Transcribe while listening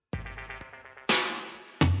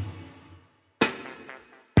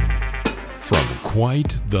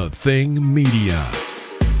Quite the Thing Media.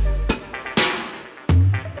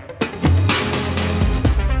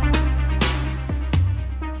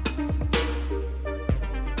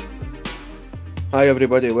 Hi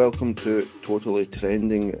everybody, welcome to Totally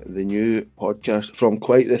Trending, the new podcast from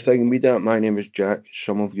Quite the Thing Media. My name is Jack.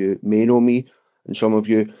 Some of you may know me and some of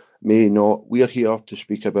you may not. We are here to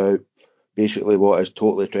speak about basically what is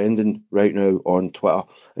totally trending right now on Twitter.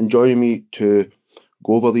 And joining me to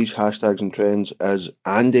go over these hashtags and trends is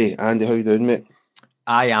Andy. Andy, how you doing, mate?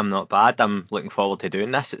 I am not bad. I'm looking forward to doing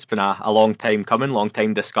this. It's been a long time coming, long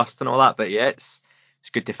time discussed and all that. But yeah, it's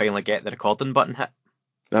good to finally get the recording button hit.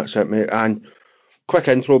 That's it, mate. And quick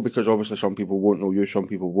intro, because obviously some people won't know you, some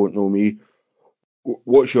people won't know me.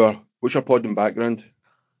 What's your podding background,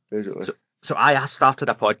 basically? So I started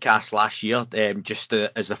a podcast last year, just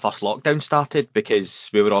as the first lockdown started, because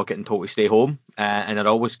we were all getting told to stay home, and I'd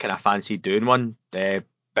always kind of fancied doing one.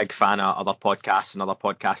 Big fan of other podcasts and other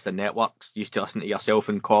podcasting networks. Used to listen to yourself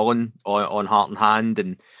and Colin on Heart and Hand,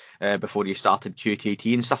 and before you started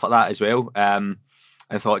QTT and stuff like that as well.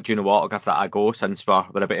 I thought, do you know what, I'll give that a go since we're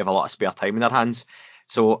a bit of a lot of spare time in our hands.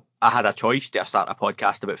 So I had a choice. Do I start a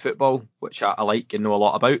podcast about football, which I like and know a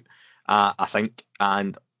lot about, I think,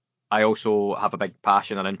 and I also have a big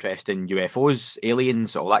passion and interest in UFOs,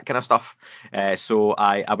 aliens, all that kind of stuff. So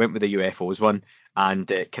I went with the UFOs one, and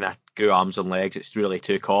it kind of grew arms and legs. It's really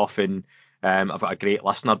took off, and I've got a great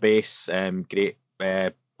listener base, great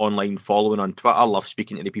online following on Twitter. Love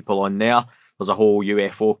speaking to the people on there. There's a whole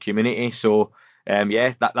UFO community. So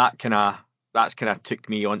yeah, that's kind of took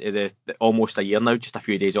me onto the almost a year now, just a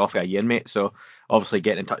few days off of a year, mate. So obviously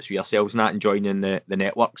getting in touch with yourselves and that, and joining the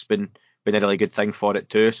network's been a really good thing for it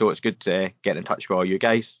too. So it's good to get in touch with all you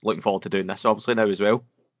guys. Looking forward to doing this obviously now as well.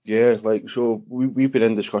 Yeah, so we've been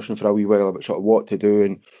in discussion for a wee while about sort of what to do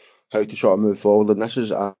and how to sort of move forward, and this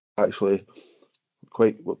is actually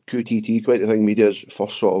quite the Thing Media's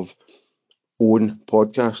first sort of own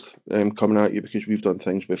podcast coming at you, because we've done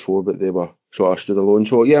things before but they were sort of stood alone.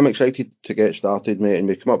 So yeah, I'm excited to get started, mate, and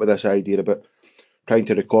we've come up with this idea about trying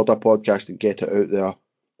to record a podcast and get it out there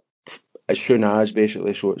as soon as,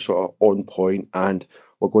 basically, so it's sort of on point, and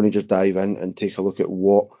we're going to just dive in and take a look at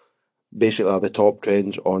what basically are the top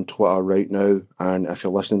trends on Twitter right now. And if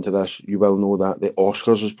you're listening to this, you will know that the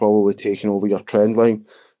Oscars is probably taking over your trend line.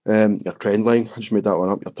 I just made that one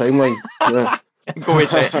up. Your timeline. Yeah. Go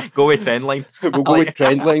with trend line. We'll go with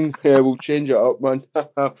trend line. Yeah, we'll change it up, man.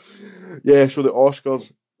 Yeah, so the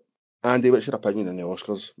Oscars. Andy, what's your opinion on the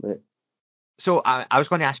Oscars, mate? So I was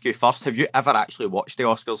going to ask you first, have you ever actually watched the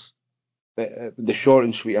Oscars? The short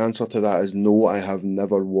and sweet answer to that is no, I have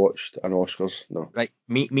never watched an Oscars, no. Right,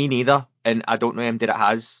 me neither, and I don't know anybody that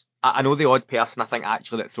has. I know the odd person, I think,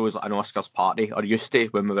 actually, that throws like an Oscars party, or used to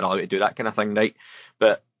when we were allowed to do that kind of thing, right?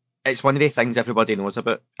 But it's one of the things everybody knows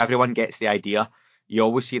about. Everyone gets the idea. You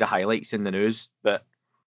always see the highlights in the news, but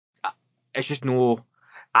it's just no...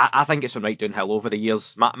 I think it's been right downhill over the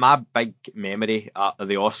years. My big memory of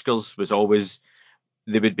the Oscars was always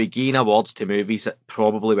they would be giving awards to movies that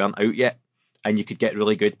probably weren't out yet, and you could get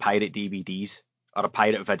really good pirate DVDs or a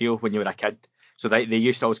pirate video when you were a kid. So they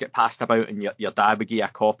used to always get passed about, and your dad would give you a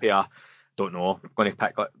copy of, don't know, I'm going to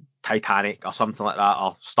pick like Titanic or something like that,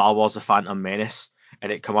 or Star Wars: The Phantom Menace,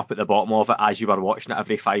 and it'd come up at the bottom of it as you were watching it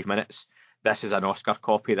every 5 minutes. This is an Oscar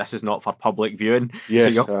copy. This is not for public viewing.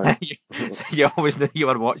 Yes, so you always knew you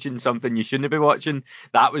were watching something you shouldn't be watching.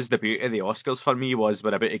 That was the beauty of the Oscars for me, was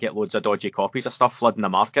we're about to get loads of dodgy copies of stuff flooding the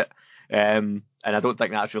market. And I don't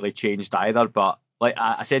think that's really changed either. But like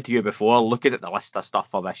I said to you before, looking at the list of stuff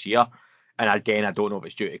for this year, and again, I don't know if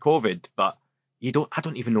it's due to COVID, but I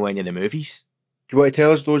don't even know any of the movies. Do you want to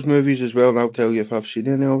tell us those movies as well, and I'll tell you if I've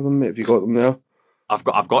seen any of them, mate? Have you got them there? I've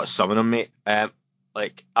got some of them, mate.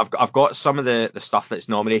 Like I've got some of the stuff that's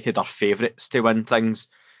nominated are favourites to win things.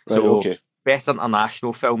 Right, So okay. Best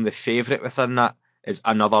international film, the favourite within that is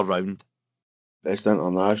Another Round. Best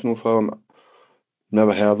international film.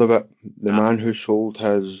 Never heard of it. The Man Who Sold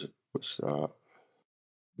His... What's that?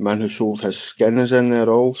 Man Who Sold His Skin is in there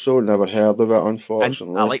also. Never heard of it,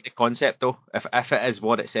 unfortunately. And I like the concept though. If it is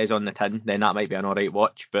what it says on the tin, then that might be an alright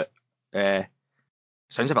watch. But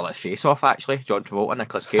sounds a bit like Face Off, actually. John Travolta and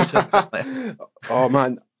Nicolas Cage. Oh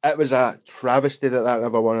man, it was a travesty that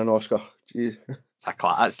never won an Oscar. Jeez.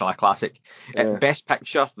 It's still a classic. Yeah. Best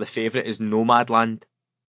Picture, the favourite is Nomadland.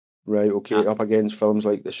 Right, okay. Up against films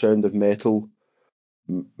like The Sound of Metal,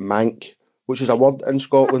 Mank, which is a word in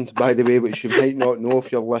Scotland, by the way, which you might not know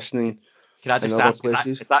if you're listening. Can I just in other ask,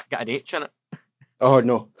 places. is that got an H in it? Oh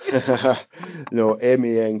no, no,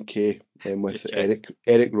 Mank, with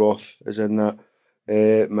Eric Roth is in that.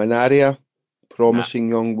 Manaria, Promising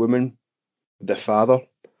Young Woman, The Father.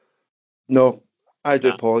 No, I do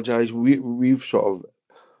Nah. apologise. We've sort of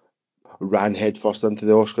ran headfirst into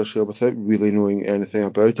the Oscars here without really knowing anything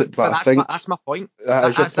about it. But I think that's my point. that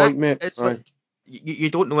is your That's it. point, mate. It's Aye. like you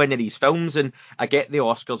don't know any of these films, and I get the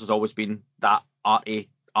Oscars has always been that arty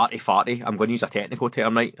farty. I'm going to use a technical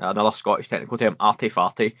term, right? Another Scottish technical term, arty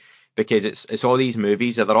farty, because it's all these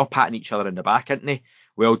movies that they're all patting each other in the back, aren't they?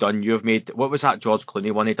 Well done, you've made. What was that George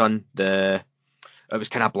Clooney one he done? It was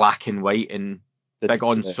kind of black and white and big The,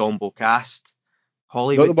 ensemble cast. not the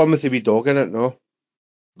Hollywood. one with the wee dog in it, no.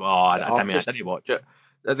 Oh, The I mean, I Artist. didn't watch it.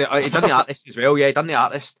 He done the artist as well, yeah, he done the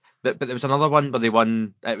artist. But there was another one where they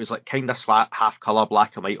won. It was like kind of half color,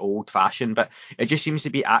 black and white, old fashioned. But it just seems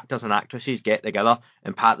to be actors and actresses get together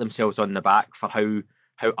and pat themselves on the back for how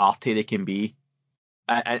arty they can be,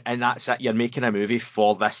 and that's it. You're making a movie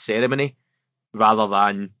for this ceremony rather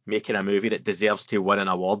than making a movie that deserves to win an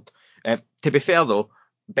award. To be fair though,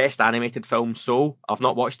 best animated film Soul. I've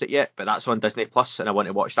not watched it yet, but that's on Disney Plus, and I want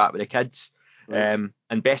to watch that with the kids. Right.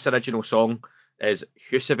 And best original song is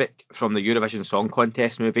Husavik from the Eurovision Song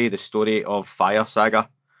Contest movie, The Story of Fire Saga.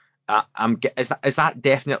 Is that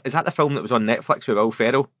definitely is that the film that was on Netflix with Will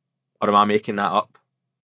Ferrell, or am I making that up?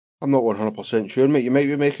 I'm not 100% sure, mate. You might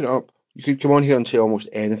be making it up. You could come on here and say almost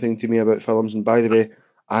anything to me about films. And by the way,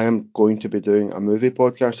 I am going to be doing a movie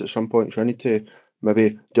podcast at some point, so I need to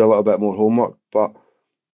maybe do a little bit more homework. But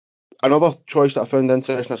another choice that I found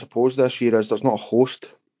interesting, I suppose, this year is there's not a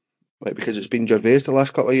host, like because it's been Gervais the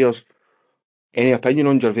last couple of years. Any opinion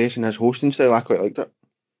on Gervais and his hosting style? I quite liked it.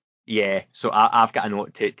 Yeah, so I've got a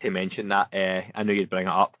note to mention that. I knew you'd bring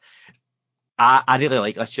it up. I really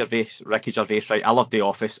like this Ricky Gervais, right? I love The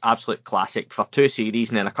Office, absolute classic for 2 series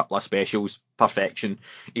and then a couple of specials, perfection.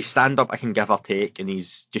 His stand-up I can give or take, and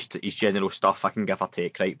his general stuff I can give or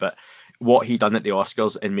take, right? But what he done at the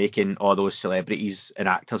Oscars in making all those celebrities and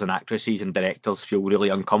actors and actresses and directors feel really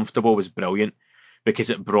uncomfortable was brilliant, because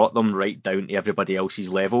it brought them right down to everybody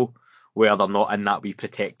else's level, where they're not in that wee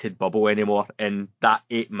protected bubble anymore. And that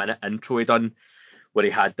 8 minute intro he done, where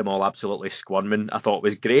he had them all absolutely squirming, I thought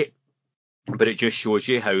was great. But it just shows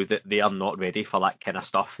you how that they are not ready for that kind of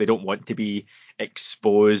stuff. They don't want to be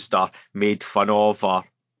exposed or made fun of, or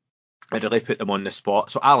it really put them on the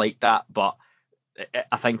spot. So I like that, but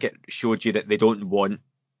I think it showed you that they don't want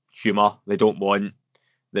humour. They don't want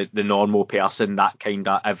the normal person, that kind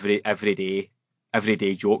of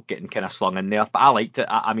everyday joke getting kind of slung in there. But I liked it.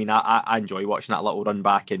 I mean, I enjoy watching that little run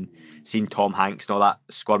back and seeing Tom Hanks and all that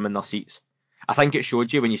squirming their seats. I think it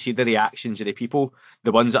showed you when you see the reactions of the people,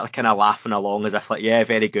 the ones that are kind of laughing along as if like, yeah,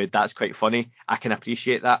 very good, that's quite funny. I can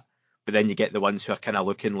appreciate that. But then you get the ones who are kind of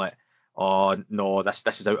looking like, oh no, this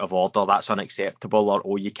is out of order, that's unacceptable, or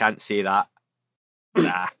oh, you can't say that.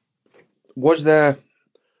 Nah. Was the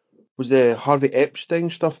Harvey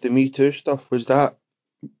Epstein stuff, the Me Too stuff, was that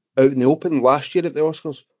out in the open last year at the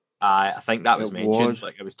Oscars? I think that was It mentioned, was.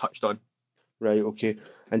 like it was touched on. Right, okay.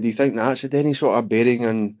 And do you think that's had any sort of bearing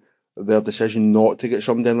on their decision not to get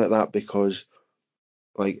somebody in like that? Because,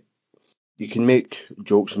 like, you can make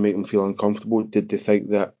jokes and make them feel uncomfortable. Did they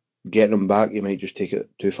think that getting them back, you might just take it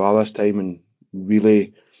too far this time and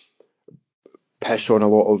really piss on a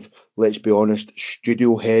lot of, let's be honest,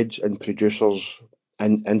 studio heads and producers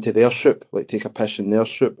into their soup, like take a piss in their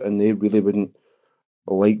soup, and they really wouldn't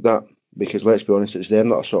like that, because let's be honest, it's them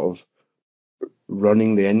that are sort of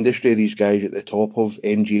running the industry, these guys at the top of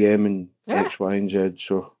MGM and Yeah. X, Y, and Z.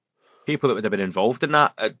 So, People that would have been involved in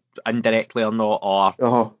that, indirectly or not,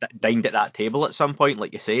 or dined at that table at some point,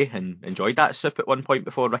 like you say, and enjoyed that soup at one point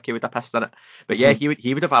before Ricky would have pissed in it. But yeah, he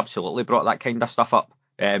would have absolutely brought that kind of stuff up.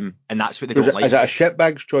 And that's what they is don't it, like. is it a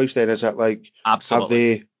shitbag's choice then? Is it like, have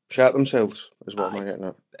Absolutely. they shat themselves? Is what am I Aye. getting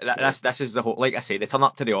at? This is the whole. Like I say, they turn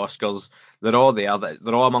up to the Oscars. They're all there.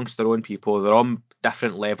 They're all amongst their own people. They're on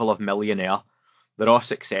different level of millionaire. They're all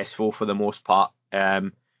successful for the most part.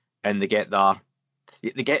 And they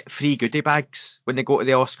get free goodie bags when they go to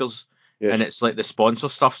the Oscars. Yes. And it's like the sponsor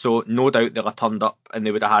stuff. So no doubt they'll have turned up and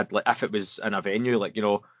they would have had, like, if it was in a venue, like, you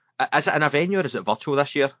know, is it in a venue or is it virtual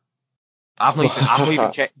this year? I've not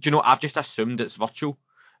even checked. Do you know? I've just assumed it's virtual.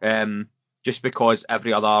 Just because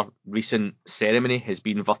every other recent ceremony has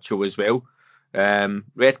been virtual as well.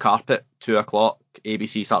 Red carpet, 2:00.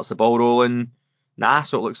 ABC starts the ball rolling. Nah,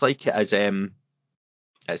 so it looks like it is. It's an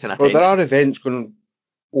Well, there attention. are events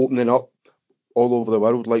opening up all over the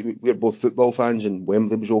world. Like, we're both football fans, and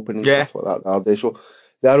Wembley was open and Yeah. stuff like that the other day. So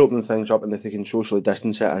they are opening things up, and if they can socially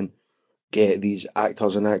distance it and get these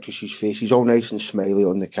actors and actresses' faces all nice and smiley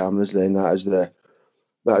on the cameras, then that is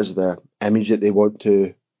the image that they want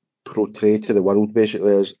to portray to the world.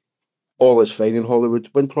 Basically, as all is fine in Hollywood,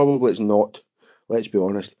 when probably it's not. Let's be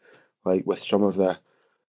honest. like with some of the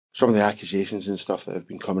accusations and stuff that have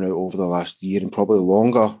been coming out over the last year and probably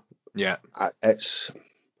longer. Yeah. It's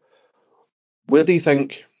where do you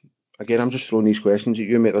think? Again, I'm just throwing these questions at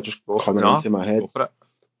you, mate. They're just coming into my head. Go for it.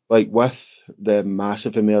 Like with the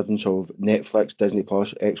massive emergence of Netflix, Disney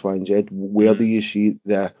Plus, X, Y, and Z, where do you see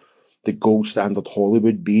the gold standard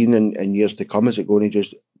Hollywood being in years to come? Is it going to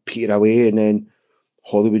just peter away and then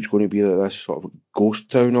Hollywood's going to be like this sort of ghost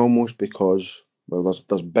town almost because, well,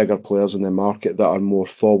 there's bigger players in the market that are more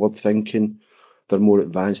forward thinking, they're more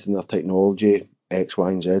advanced in their technology, X, Y,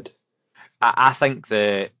 and Z? I think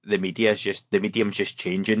the medium's just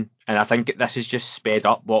changing, and I think this has just sped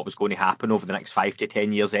up what was going to happen over the next 5 to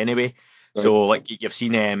 10 years anyway. Right. So like you've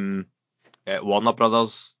seen Warner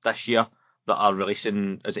Brothers this year that are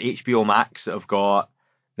releasing as HBO Max that have got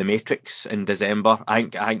The Matrix in December. I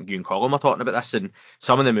think you and Colin were talking about this, and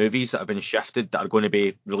some of the movies that have been shifted that are going to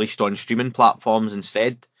be released on streaming platforms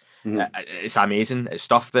instead. It's amazing. It's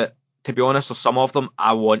stuff that, to be honest, with some of them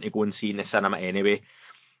I want to go and see in the cinema anyway.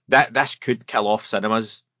 This could kill off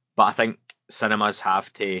cinemas, but I think cinemas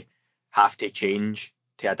have to change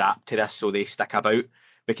to adapt to this so they stick about.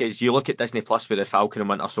 Because you look at Disney Plus with the Falcon and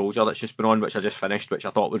Winter Soldier that's just been on, which I just finished, which I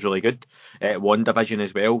thought was really good. WandaVision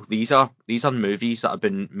as well. These are movies that have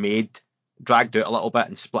been made, dragged out a little bit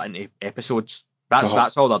and split into episodes.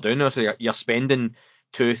 That's all they're doing now. So you're spending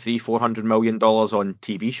 $200-400 million on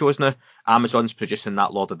TV shows now. Amazon's producing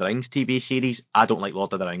that Lord of the Rings TV series. I don't like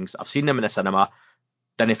Lord of the Rings. I've seen them in the cinema.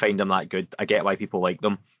 Didn't find them that good. I get why people like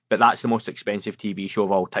them, but that's the most expensive TV show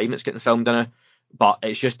of all time that's getting filmed in it. But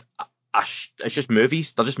it's just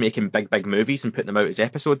movies. They're just making big movies and putting them out as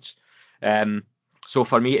episodes. So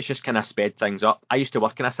for me, it's just kind of sped things up. I used to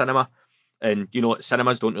work in a cinema, and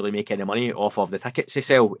cinemas don't really make any money off of the tickets they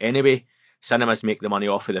sell anyway. Cinemas make the money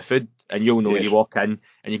off of the food, and you'll know, yes. You walk in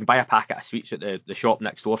and you can buy a packet of sweets at the shop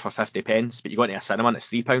next door for 50 pence, but you go into a cinema and it's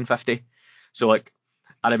 £3.50. So like,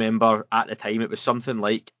 I remember at the time it was something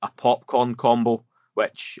like a popcorn combo,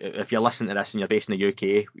 which if you're listening to this and you're based in the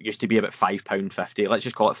UK, used to be about £5.50. Let's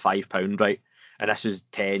just call it £5, right? And this is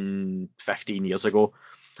 10, 15 years ago.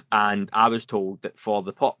 And I was told that for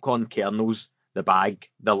the popcorn kernels, the bag,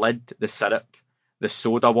 the lid, the syrup, the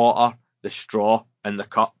soda water, the straw, and the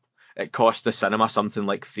cup, it cost the cinema something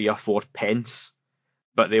like 3 or 4 pence,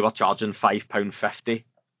 but they were charging £5.50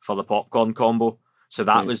 for the popcorn combo. So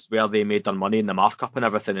that was where they made their money in the markup and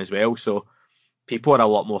everything as well. So people are a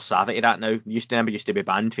lot more savvy to that now. Used to be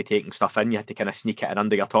banned for taking stuff in. You had to kind of sneak it in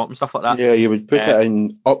under your top and stuff like that. Yeah, you would put it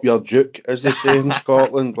in up your juke, as they say in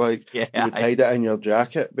Scotland. Like, you would hide it in your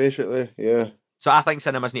jacket, basically. Yeah. So I think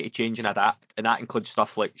cinemas need to change and adapt, and that includes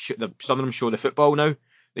stuff like some of them show the football now.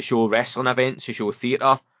 They show wrestling events. They show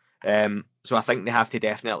theatre. So I think they have to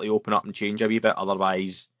definitely open up and change a wee bit.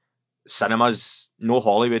 Otherwise, cinemas, no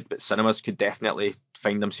Hollywood, but cinemas could definitely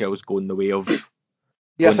find themselves going the way of.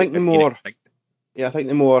 I think the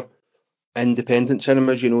more independent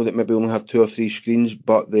cinemas, that maybe only have 2 or 3 screens,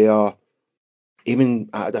 but they are aiming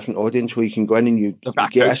at a different audience where you can go in and you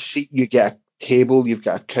get a seat, you get a table, you've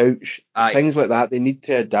got a couch, things like that. They need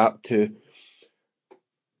to adapt to,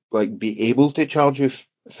 like, be able to charge you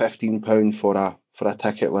 £15 for a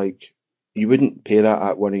ticket. Like, you wouldn't pay that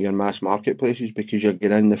at one of your mass marketplaces because you're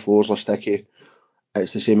getting in, the floors are sticky.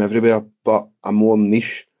 It's the same everywhere, but a more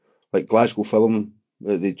niche, like Glasgow Film,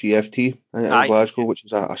 the GFT in Glasgow, which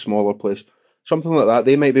is a smaller place, something like that,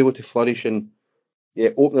 they might be able to flourish, and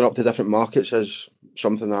opening up to different markets is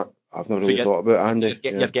something that I've not really thought about, Andy.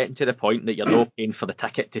 You're getting to the point that you're not paying for the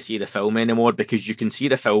ticket to see the film anymore, because you can see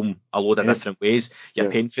the film a load of different ways. You're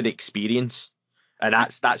paying for the experience, and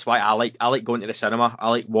that's why I like going to the cinema. I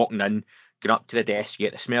like walking in, going up to the desk, you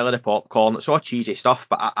get the smell of the popcorn. It's all cheesy stuff,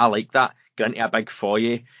 but I like that. Go into a big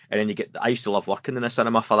foyer, and then I used to love working in the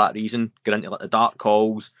cinema for that reason. Go into like the dark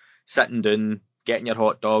halls, sitting down, getting your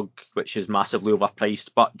hot dog, which is massively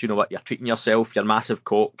overpriced, but do you know what? You're treating yourself, your massive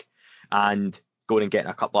Coke, and going and getting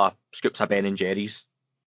a couple of scoops of Ben and Jerry's.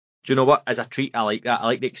 Do you know what? As a treat, I like that. I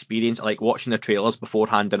like the experience. I like watching the trailers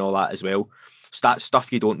beforehand and all that as well. So that's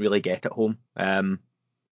stuff you don't really get at home.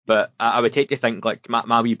 But I would hate to think, like,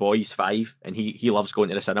 my wee boy's 5 and he loves going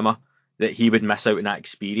to the cinema, that he would miss out on that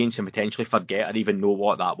experience and potentially forget or even know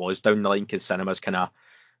what that was down the line, because cinemas kind of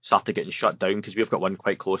started getting shut down, because we've got one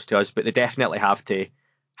quite close to us. But they definitely have to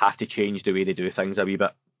change the way they do things a wee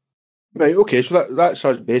bit. Right, okay, so that's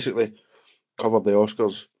us basically covered the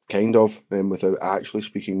Oscars, kind of, without actually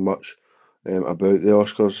speaking much about the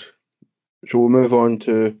Oscars. So we'll move on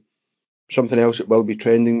to something else that will be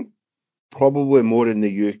trending, probably more in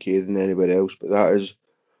the UK than anywhere else, but that is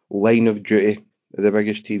Line of Duty, the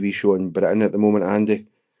biggest TV show in Britain at the moment, Andy.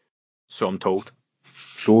 So I'm told.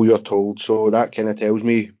 show, you're told. So that kind of tells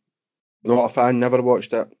me, not a fan, never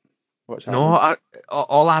watched it. What's No, happening?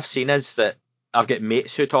 all I've seen is that I've got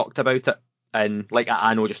mates who talked about it, and like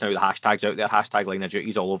I know just now the hashtags out there, hashtag Line of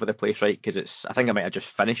Duty's all over the place, right? Because I think I might have just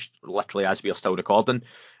finished literally as we are still recording.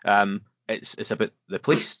 It's about the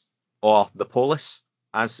police or the police,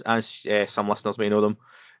 as some listeners may know them,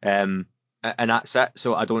 and that's it.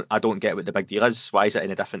 So I don't get what the big deal is. Why is it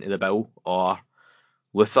any different to the Bill or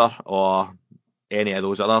Luther or any of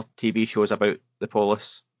those other TV shows about the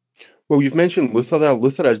police? Well, you've mentioned Luther there.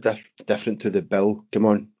 Luther is different to the Bill. Come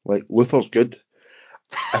on, like Luther's good.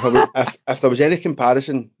 If there was any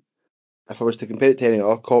comparison, if I was to compare it to any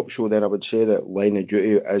other cop show, then I would say that Line of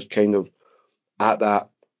Duty is kind of at that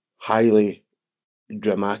highly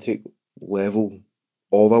dramatic level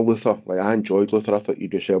of a Luther. Like, I enjoyed Luther. I thought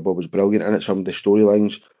Idris Elba was brilliant in it. Some of the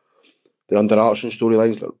storylines, the underarching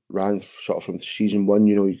storylines that ran sort of from season one,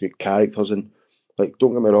 you know, you get characters, and like,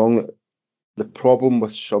 don't get me wrong, the problem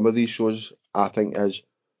with some of these shows, I think, is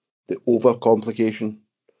the overcomplication,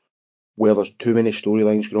 where there's too many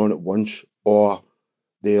storylines going on at once, or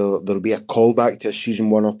there'll be a callback to season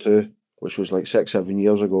one or two, which was like 6-7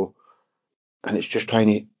 years ago, and it's just trying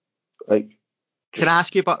to, like, Can just I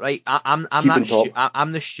ask you about, right? I'm keep that in top.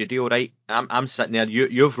 I'm the studio, right? I'm sitting there.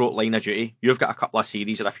 You've wrote Line of Duty. You've got a couple of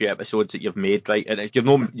series or a few episodes that you've made, right? And you've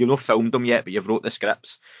not filmed them yet, but you've wrote the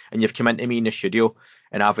scripts and you've come into me in the studio,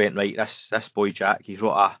 and I've went, right, this boy Jack, he's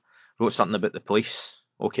wrote something about the police.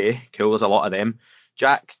 Okay, cool. There's a lot of them.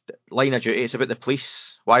 Jack, Line of Duty. It's about the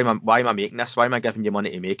police. Why am I making this? Why am I giving you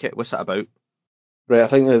money to make it? What's it about? Right, I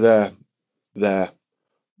think that the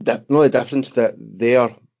only difference, that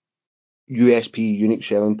their USP, unique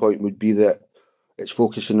selling point, would be that it's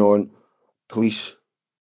focusing on police,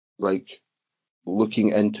 like, looking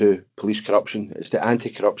into police corruption. It's the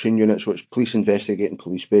anti-corruption unit, so it's police investigating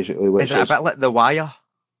police, basically, Is which it a is bit like The Wire?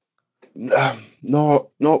 not.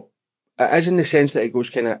 It is in the sense that it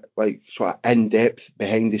goes kind of like sort of in depth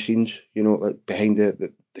behind the scenes, you know, like behind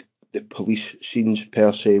the police scenes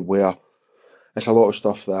per se, where it's a lot of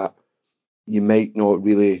stuff that you might not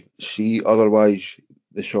really see otherwise.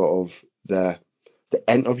 The sort of the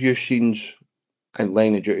interview scenes in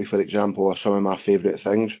Line of Duty, for example, are some of my favourite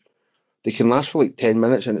things. They can last for like 10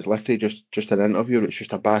 minutes, and it's literally just an interview. It's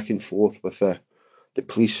just a back and forth with the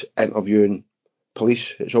police interviewing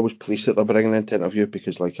police. It's always police that they're bringing in to interview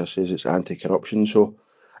because, like I says, it's anti-corruption. So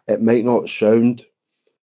it might not sound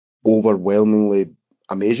overwhelmingly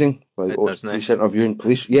amazing, like, It oh, it's doesn't. police interviewing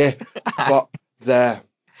police, yeah, but the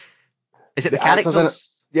Is it the the actors in it,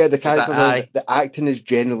 characters? yeah, the Is that characters in aye? it, the acting is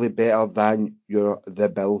generally better than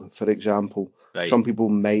the Bill, for example. Right. Some people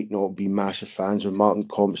might not be massive fans of Martin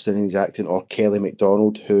Compston and his acting, or Kelly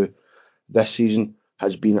MacDonald, who this season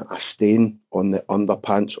has been a stain on the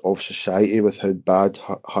underpants of society with how bad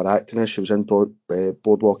her acting is. She was in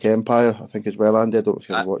Boardwalk Empire, I think, as well, Andy. I don't know if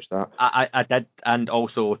you I, ever watched that. I did, and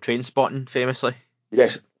also Trainspotting, famously.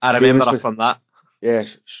 Yes, I remember her famously, from that.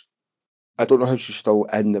 yes. I don't know how she's still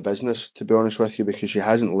in the business, to be honest with you, because she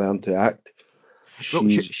hasn't learned to act. Well,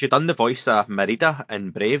 She's she done the voice of Merida in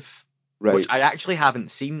Brave, which right. I actually haven't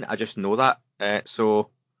seen. I just know that. So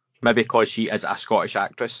maybe because she is a Scottish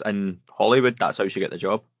actress in Hollywood, that's how she got the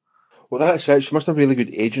job. Well, that's it. She must have a really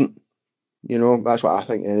good agent. You know, that's what I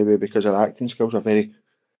think anyway, because her acting skills are very.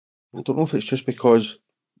 I don't know if it's just because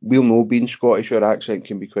we'll know, being Scottish, our accent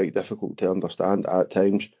can be quite difficult to understand at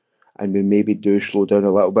times, and we maybe do slow down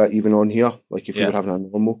a little bit even on here. Like, if we Yeah. were having a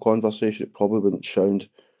normal conversation, it probably wouldn't sound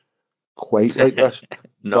quite like this.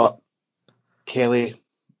 No. But Kelly,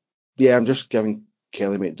 yeah, I'm just giving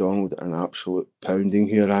Kelly MacDonald an absolute pounding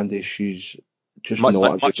here, Andy. She's just Much not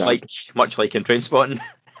like a good actress. much like in Trainspotting.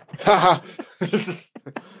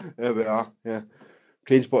 There we are. Yeah,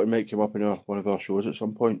 Trainspotting might come up in one of our shows at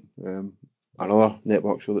some point. Another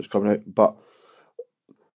network show that's coming out. But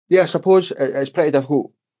yeah, I suppose it's pretty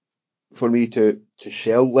difficult for me to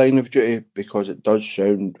sell Line of Duty because it does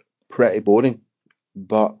sound pretty boring.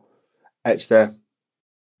 But it's the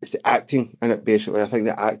acting in it, basically. I think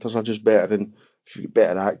the actors are just better, and if you get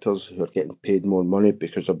better actors who are getting paid more money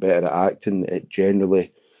because they're better at acting, it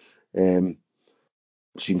generally um,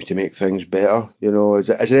 seems to make things better. You know, is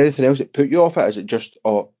there anything else that put you off it? Is it just,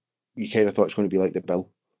 oh, you kind of thought it's going to be like the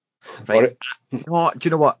Bill? Right. Or No, do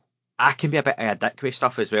you know what? I can be a bit of a dick with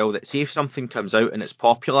stuff as well. That see if something comes out and it's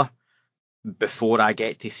popular before I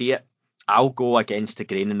get to see it, I'll go against the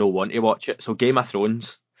grain and no want to watch it. So Game of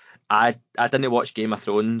Thrones, I didn't watch Game of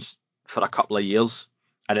Thrones for a couple of years,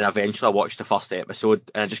 and then eventually I watched the first episode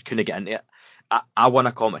and I just couldn't get into it. I won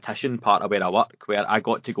a competition part of where I work where I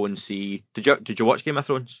got to go and see. Did you watch Game of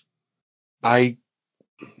Thrones? I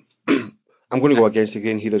I'm going to go against the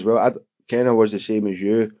grain here as well. I kind of was the same as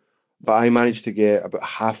you, but I managed to get about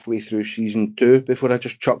halfway through season 2 before I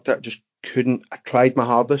just chucked it. Just couldn't. I tried my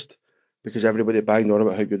hardest because everybody banged on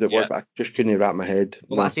about how good it was, but I just couldn't wrap my head.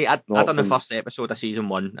 Well, I done the first episode of season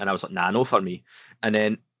 1, and I was like, nah, no for me. And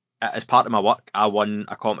then, as part of my work, I won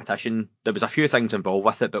a competition. There was a few things involved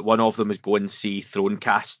with it, but one of them was going to see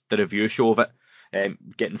Thronecast, the review show of it,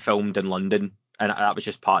 getting filmed in London, and that was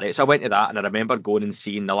just part of it. So I went to that, and I remember going and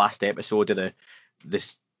seeing the last episode of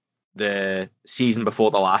the season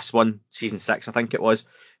before the last one, season 6, I think it was,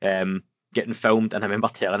 getting filmed, and I remember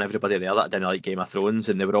telling everybody there that I didn't like Game of Thrones,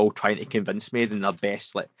 and they were all trying to convince me in their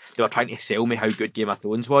best, like they were trying to sell me how good Game of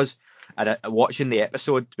Thrones was. And watching the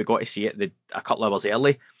episode, we got to see it a couple of hours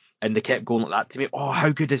early, and they kept going like that to me. Oh,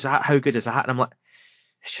 how good is that? How good is that? And I'm like,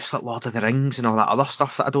 it's just like Lord of the Rings and all that other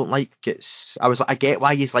stuff that I don't like. I was like, I get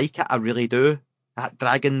why you like it, I really do. That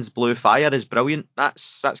dragon's blue fire is brilliant.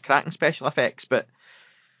 That's cracking special effects, but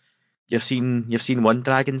you've seen one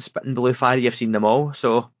dragon spitting blue fire, you've seen them all,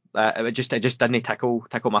 so it just didn't tickle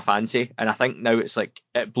my fancy. And I think now it's like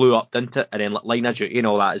it blew up, didn't it? And then like Line of Duty and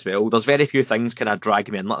all that as well. There's very few things kind of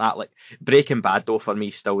drag me in like that. Like Breaking Bad though, for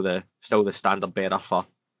me, still the standard bearer for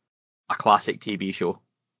a classic TV show.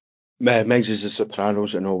 Mine's is The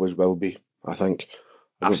Sopranos and always will be. I think.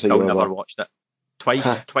 I've still never watched it. Twice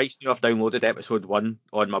now I've downloaded episode 1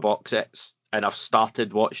 on my box sets, and I've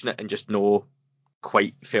started watching it and just no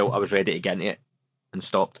quite felt I was ready to get into it and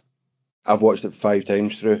stopped. I've watched it 5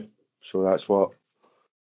 times through, so that's what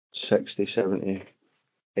 60, 70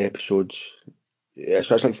 episodes. Yeah,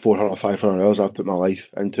 so that's like 400 or 500 hours I've put my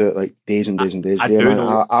life into it, like days and days and days. I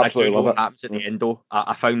absolutely love it. What happens at the end though.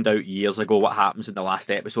 I found out years ago what happens in the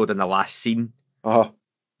last episode, in the last scene.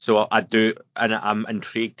 So I do, and I'm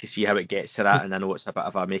intrigued to see how it gets to that. And I know it's a bit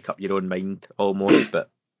of a make up your own mind almost, but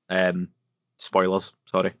spoilers,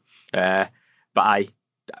 sorry. But I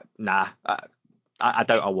doubt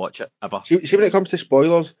I'll watch it ever. See, when it comes to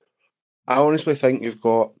spoilers, I honestly think you've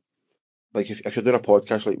got, like, if you're doing a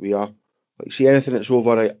podcast like we are, like, see anything that's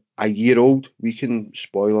over a year old, we can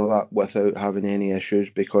spoiler that without having any issues,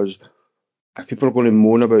 because if people are going to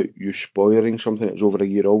moan about you spoiling something that's over a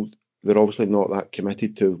year old, they're obviously not that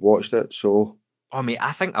committed to have watched it. So, oh mate,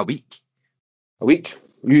 I think a week. A week?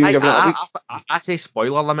 You giving it a week? I say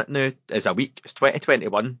spoiler limit now is a week. It's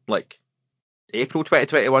 2021, like April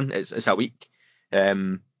 2021. It's a week.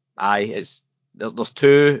 There's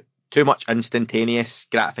too much instantaneous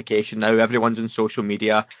gratification now. Everyone's on social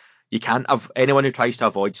media. You can't have anyone who tries to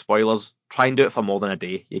avoid spoilers. Try and do it for more than a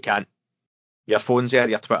day. You can't. Your phone's there,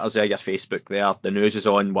 your Twitter's there, your Facebook there. The news is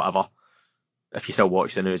on, whatever. If you still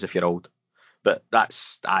watch the news, if you're old. But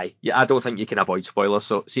I don't think you can avoid spoilers.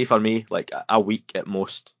 So see, for me, like a week at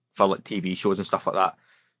most for like TV shows and stuff like that.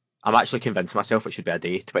 I'm actually convinced myself it should be a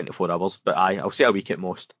day, 24 hours. But I'll say a week at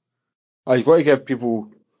most. You've got to give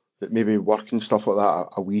people that maybe work and stuff like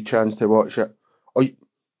that a wee chance to watch it. Or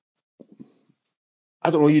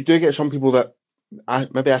I don't know, you do get some people that,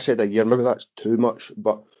 maybe I said a year, maybe that's too much,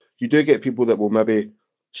 but you do get people that will maybe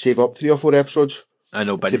save up 3 or 4 episodes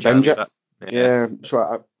to binge it. Yeah,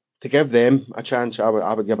 so to give them a chance, I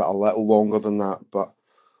would give it a little longer than that, but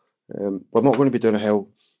we're not going to be doing a hell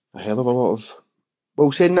of a lot of...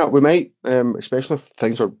 Well, saying that, we might, especially if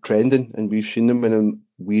things are trending and we've seen them and then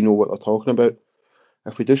we know what they're talking about.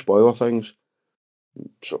 If we do spoiler things,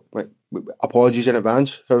 so apologies in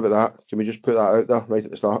advance. How about that? Can we just put that out there right at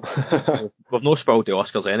the start? We've no spoiled the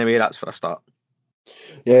Oscars anyway, that's for a start.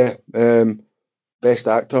 Yeah, best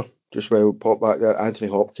actor, just well pop back there, Anthony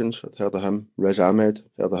Hopkins, I'd heard of him. Riz Ahmed,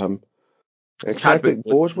 heard of him. Chadwick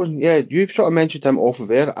Boseman, yeah, you sort of mentioned him off of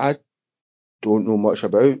air. I don't know much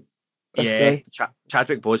about this guy.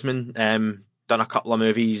 Chadwick Boseman, done a couple of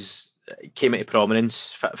movies, came into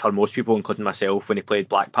prominence for most people, including myself, when he played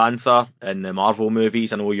Black Panther in the Marvel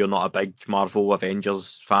movies. I know you're not a big Marvel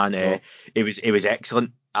Avengers fan. No. It was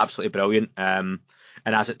excellent, absolutely brilliant.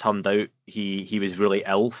 And as it turned out, he was really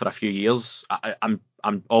ill for a few years. I'm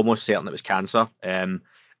almost certain it was cancer.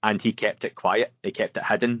 And he kept it quiet. He kept it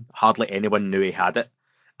hidden. Hardly anyone knew he had it.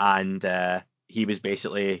 And he was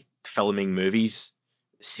basically filming movies,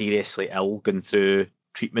 seriously ill, going through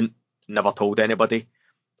treatment, never told anybody,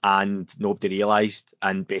 and nobody realised.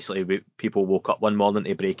 And basically people woke up one morning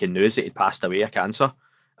to breaking news that he'd passed away of cancer.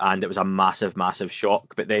 And it was a massive, massive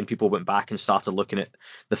shock. But then people went back and started looking at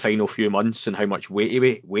the final few months and how much weight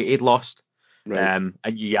he'd lost. Right.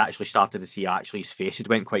 And you actually started to see his face had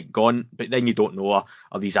went quite gone. But then you don't know,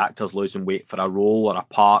 are these actors losing weight for a role or a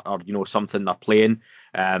part or something they're playing?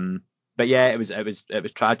 But yeah, it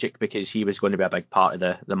was tragic because he was going to be a big part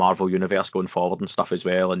of the Marvel universe going forward and stuff as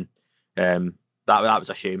well. And That was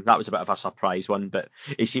a shame. That was a bit of a surprise one, but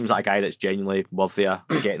he seems like a guy that's genuinely worthy of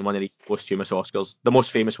getting one of these posthumous Oscars. The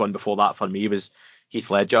most famous one before that for me was Heath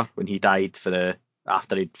Ledger when he died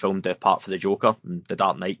after he'd filmed the part for the Joker in The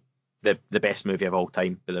Dark Knight, the best movie of all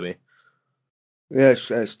time, by the way. Yeah,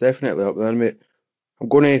 it's definitely up there, mate.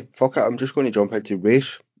 I'm just going to jump into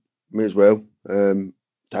race, may as well,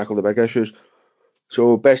 tackle the big issues.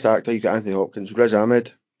 So, best actor, you got Anthony Hopkins, Riz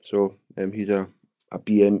Ahmed, so he's a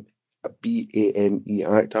BAME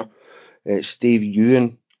actor. Steve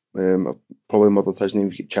Ewan, I've probably muddled his name,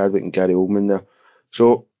 you get Chadwick and Gary Oldman there.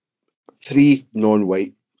 So, 3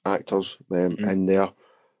 non-white actors in there.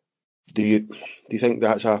 Do you think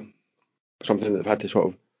that's something that they've had to sort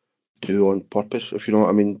of do on purpose, if you know what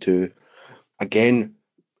I mean, to, again,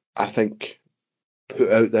 I think, put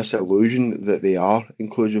out this illusion that they are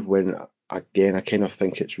inclusive when, again, I kind of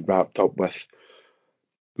think it's wrapped up with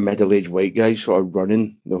middle-aged white guys sort of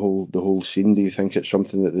running the whole scene? Do you think it's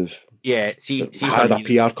something that they've had a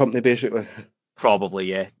PR company, basically? Probably,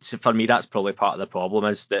 yeah. So for me, that's probably part of the problem,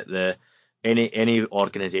 is that any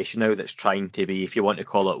organisation now that's trying to be, if you want to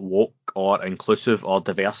call it woke or inclusive or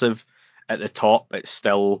diversive, at the top, it's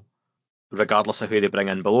still, regardless of who they bring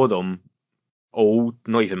in below them, old,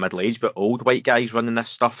 not even middle-aged, but old white guys running this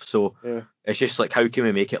stuff. So yeah. It's just like, how can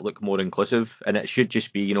we make it look more inclusive? And it should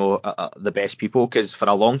just be, the best people, because for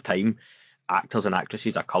a long time, actors and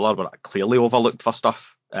actresses of colour were clearly overlooked for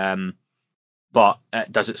stuff. But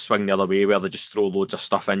does it swing the other way where they just throw loads of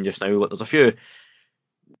stuff in just now? Like, there's a few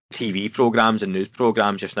TV programmes and news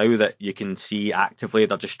programmes just now that you can see actively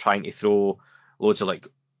they're just trying to throw loads of like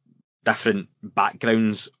different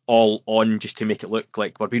backgrounds all on just to make it look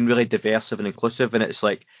like we're being really diversive and inclusive. And it's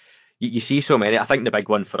like, you see so many. I think the big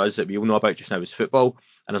one for us that we all know about just now is football,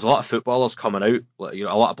 and there's a lot of footballers coming out, like,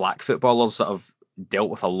 a lot of black footballers that have dealt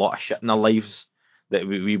with a lot of shit in their lives that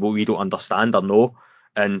we don't understand or know,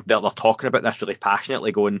 and they're talking about this really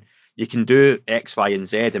passionately, going, you can do X, Y, and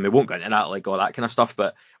Z, and we won't get into that, like all that kind of stuff,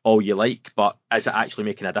 but all you like, but is it actually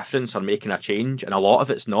making a difference or making a change? And a lot of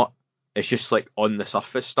it's not. It's just like on the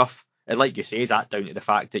surface stuff. And like you say, is that down to the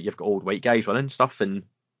fact that you've got old white guys running stuff? And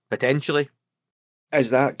potentially.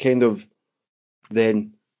 Is that kind of,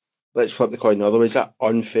 then, let's flip the coin the other way, is that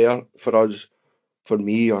unfair for us, for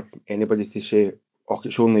me or anybody to say, oh,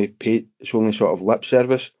 it's only paid, it's only sort of lip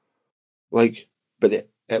service, like, but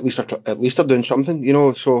at least they're doing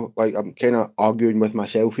something, so like I'm kind of arguing with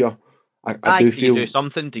myself here. I do feel. Do you do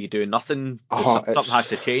something? Do you do nothing? Something has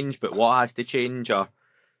to change, but what has to change? Or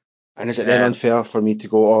and is it then unfair for me to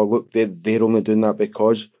go, oh look, they're only doing that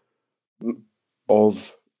because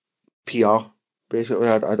of PR? Basically,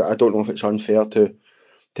 I don't know if it's unfair to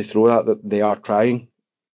throw that they are trying,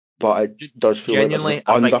 but it does feel like there's an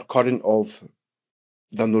undercurrent of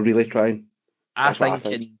they're not really trying. I think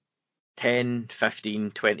in 10,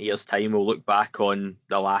 15, 20 years' time, we'll look back on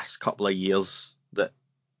the last couple of years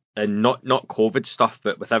and not COVID stuff,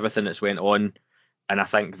 but with everything that's went on, and I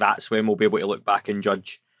think that's when we'll be able to look back and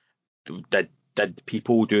judge, did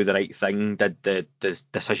people do the right thing? Did the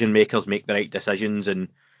decision makers make the right decisions? And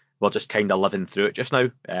we're just kind of living through it just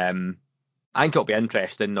now. I think it'll be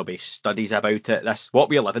interesting. There'll be studies about it. What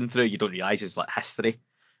we're living through, you don't realise, is like history,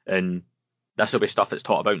 and this will be stuff that's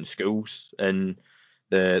taught about in schools. And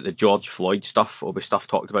the George Floyd stuff will be stuff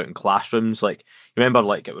talked about in classrooms. Like, you remember,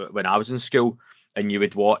 like, when I was in school, and you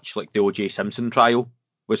would watch like the O.J. Simpson trial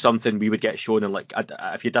was something we would get shown in, like,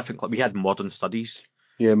 if you're different, we had modern studies.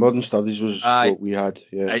 Yeah, modern studies was what we had.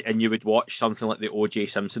 Yeah, and you would watch something like the O.J.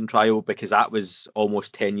 Simpson trial, because that was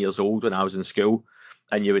almost 10 years old when I was in school,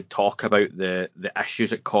 and you would talk about the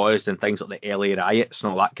issues it caused and things like the LA riots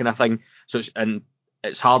and all that kind of thing. So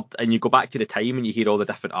it's hard, and you go back to the time and you hear all the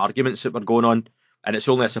different arguments that were going on, and it's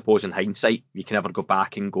only, I suppose, in hindsight you can ever go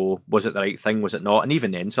back and go, was it the right thing, was it not? And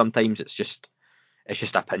even then, sometimes it's just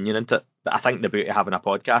opinion, isn't it? But I think the beauty of having a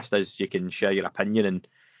podcast is you can share your opinion, and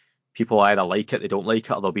people either like it, they don't like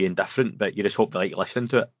it, or they'll be indifferent, but you just hope they like listening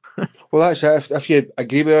to it. Well, that's it. If you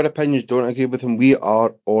agree with our opinions, don't agree with them, we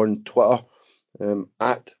are on Twitter,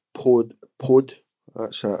 at pod.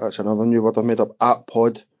 That's another new word I made up. At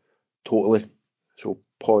pod totally. So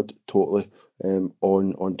pod totally.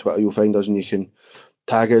 On Twitter, you'll find us, and you can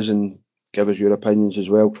tag us and give us your opinions as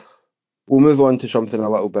well. We'll move on to something a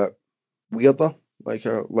little bit weirder, like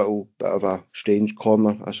a little bit of a strange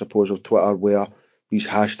corner, I suppose, of Twitter, where these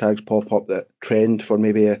hashtags pop up that trend for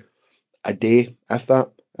maybe a day, if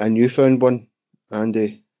that. And you found one,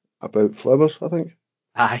 Andy, about flowers, I think.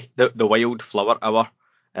 Aye, the wild flower hour.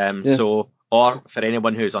 Yeah. So, or for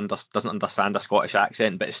anyone who doesn't understand a Scottish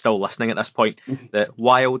accent but is still listening at this point, the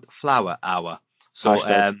wild flower hour. So,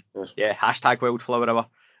 hashtag, yes. Yeah, hashtag wild flower hour.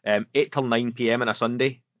 8 till 9 p.m. on a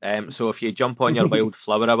Sunday. So if you jump on your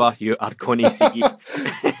wildflower hour, you are going to see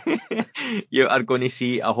you are going to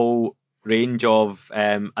see a whole range of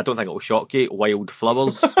I don't think it will shock you,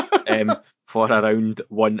 wildflowers for around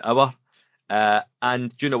 1 hour.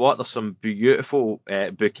 And do you know what? There's some beautiful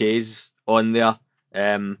bouquets on there.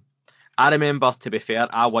 I remember, to be fair,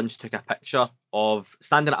 I once took a picture of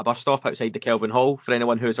standing at a bus stop outside the Kelvin Hall, for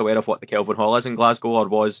anyone who's aware of what the Kelvin Hall is in Glasgow or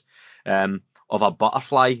was, of a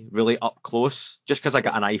butterfly really up close, just because I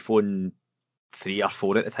got an iPhone 3 or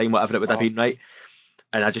 4 at the time, whatever it would have been, right?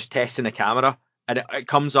 And I just testing the camera, and it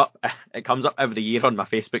comes up every year on my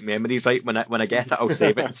Facebook memories, right? When I get it, I'll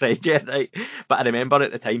save it and send you, right? But I remember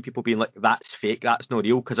at the time people being like, "That's fake, that's not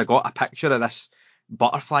real," because I got a picture of this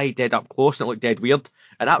butterfly dead up close and it looked dead weird,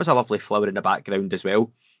 and that was a lovely flower in the background as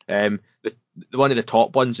well. The one of the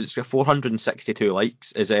top ones, it's got 462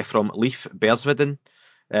 likes, is from Leif Bersveden.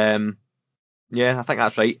 Yeah, I think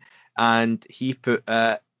that's right. And he took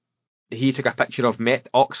a picture of Met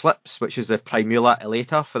Oxlips, which is the Primula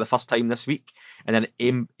elata, for the first time this week, in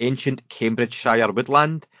an ancient Cambridgeshire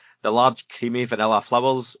woodland. The large creamy vanilla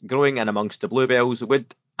flowers growing in amongst the bluebells,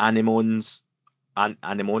 wood anemones,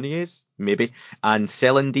 anemonias, maybe, and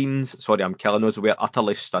celandines. Sorry, I'm killing those. Were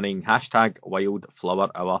utterly stunning. #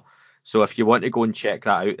 wildflower hour. So if you want to go and check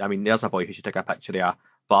that out, I mean, there's a boy who should take a picture of a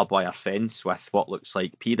barbed wire fence with what looks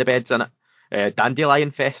like peda beds in it.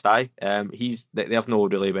 Dandelion Fest, aye. They've no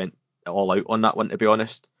really went all out on that one, to be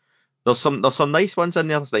honest. There's some nice ones in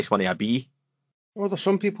there. There's a nice one of a bee. Well, there's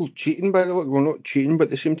some people cheating by the look. Well, not cheating, but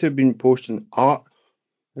they seem to have been posting art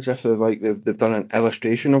as if they've done an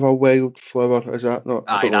illustration of a wildflower. Is that not?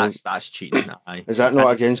 Aye, that's cheating. Aye. Is that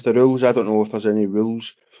not against the rules? I don't know if there's any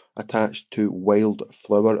rules attached to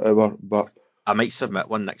wildflower hour, but I might submit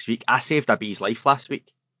one next week. I saved a bee's life last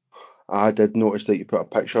week. I did notice that you put a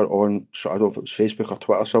picture on, so I don't know if it was Facebook or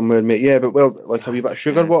Twitter somewhere, mate. Yeah, but well, like a wee bit of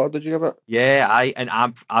sugar water, did you give it? Yeah, and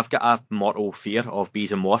I've got a mortal fear of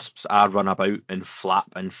bees and wasps. I run about and flap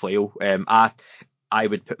and flail. I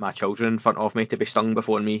would put my children in front of me to be stung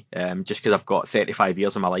before me, just because I've got 35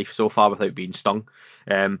 years of my life so far without being stung.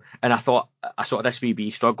 And I thought I saw this wee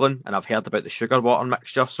bee struggling, and I've heard about the sugar water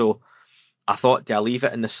mixture, so I thought, do I leave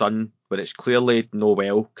it in the sun where it's clearly no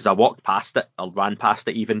well? Because I walked past it, or ran past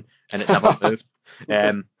it even, and it never moved.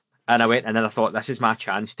 And I went, and then I thought, this is my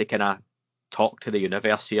chance to kind of talk to the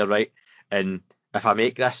universe here, right? And if I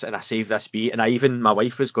make this and I save this bee, and my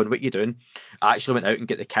wife was going, what you doing? I actually went out and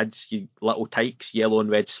get the kids' little Tykes yellow and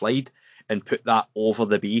red slide and put that over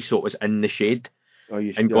the bee so it was in the shade.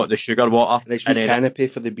 Got the sugar water. Nice wee canopy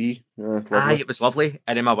for the bee. Aye, it was lovely.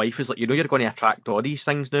 And then my wife was like, you're going to attract all these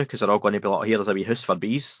things now because they're all going to be like, here's a wee house for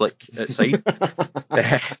bees, like outside.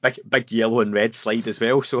 big yellow and red slide as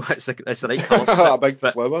well, so it's the right colour. A big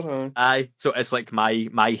flower. Aye, so it's like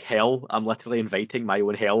my hell. I'm literally inviting my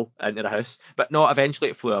own hell into the house. But no,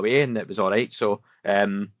 eventually it flew away and it was all right. So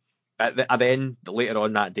then later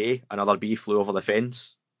on that day, another bee flew over the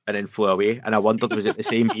fence and then flew away, and I wondered, was it the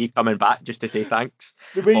same bee coming back just to say thanks?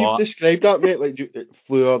 The way you've described that, mate, like it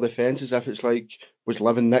flew over the fence as if it's like was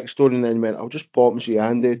living next door and then went, I'll just pop and see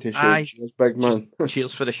Andy to say cheers, big man.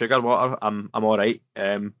 Cheers for the sugar water. I'm all right.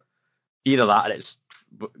 Either that or it's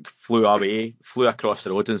flew away, flew across the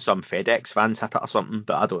road and some FedEx vans hit it or something,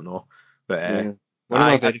 but I don't know. But one of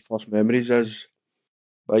my very first memories is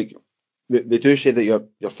like they do say that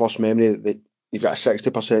your first memory that you've got a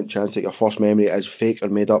 60% chance that your first memory is fake or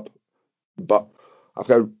made up, but I've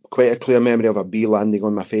got quite a clear memory of a bee landing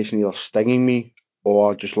on my face and either stinging me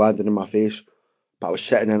or just landing in my face. But I was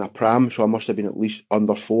sitting in a pram, so I must have been at least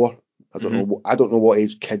under 4. I don't know. I don't know what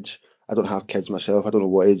age kids. I don't have kids myself. I don't know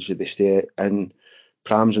what age they stay in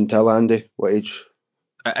prams until, Andy. What age?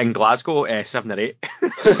 In Glasgow, 7 or 8.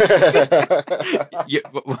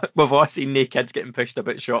 We've all seen the kids getting pushed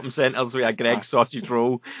about shopping centres with a Greggs sausage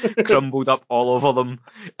roll crumbled up all over them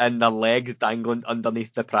and their legs dangling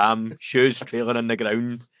underneath the pram, shoes trailing on the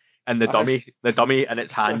ground, and the dummy in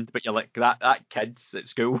its hand. But you're like, that kid's at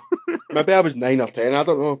school. Maybe I was 9 or 10, I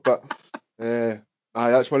don't know. But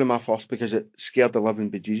that's one of my first because it scared the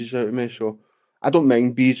living bejesus out of me. So I don't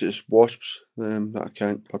mind bees, it's wasps that I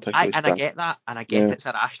can't particularly stand. I get that, and I get it's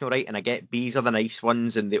irrational, right? And I get bees are the nice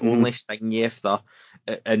ones, and they only sting you if they're,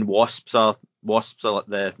 and wasps are like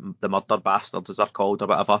the murder bastards as they're called or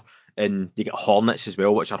whatever, and you get hornets as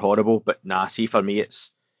well, which are horrible. But nah, see for me it's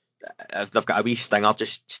if they've got a wee stinger,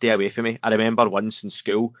 just stay away from me. I remember once in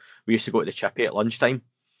school we used to go to the chippy at lunchtime,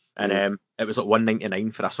 and it was like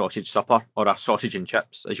 $1.99 for a sausage supper or a sausage and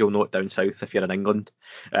chips, as you'll know it down south if you're in England,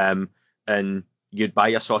 and you'd buy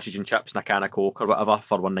your sausage and chips and a can of Coke or whatever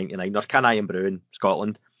for $1.99 or can Iron Brew in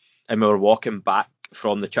Scotland, and we were walking back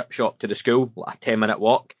from the chip shop to the school, like a 10-minute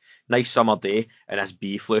walk. Nice summer day, and this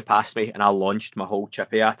bee flew past me, and I launched my whole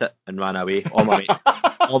chippy at it and ran away.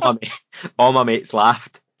 All my mates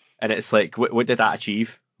laughed, and it's like, what did that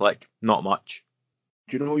achieve? Like, not much.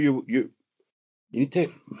 Do you know you need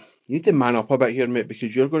to man up a bit here, mate,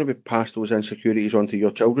 because you're going to be passed those insecurities onto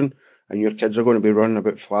your children, and your kids are going to be running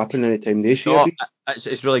about flapping anytime they see a bee.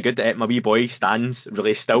 It's really good that my wee boy stands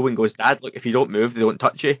really still and goes, Dad, look, if you don't move, they don't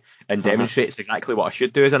touch you, and demonstrates exactly what I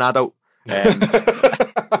should do as an adult.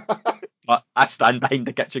 But I stand behind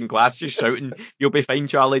the kitchen glass just shouting, "You'll be fine,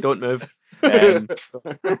 Charlie, don't move." And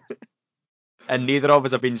neither of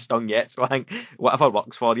us have been stung yet, so I think whatever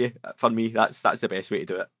works for you, for me, that's the best way to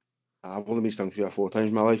do it. I've only been stung 3 or 4 times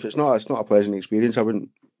in my life. It's not a pleasant experience. I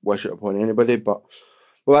wouldn't wish it upon anybody, but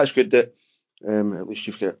well, that's good that at least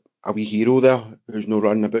you've got a wee hero there who's no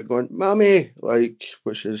running about going, "Mammy," like,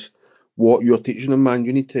 which is what you're teaching them, man.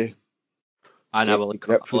 You need to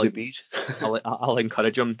grip through the bees. I'll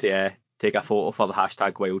encourage them to take a photo for the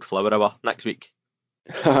hashtag Wildflower Hour next week.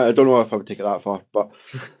 I don't know if I would take it that far, but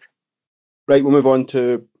right, we'll move on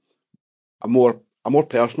to a more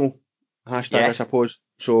personal hashtag, I suppose.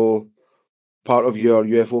 So, part of your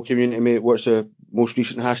UFO community, mate, what's the most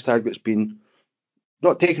recent hashtag that's been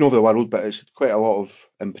not taking over the world, but it's quite a lot of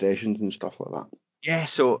impressions and stuff like that? Yeah,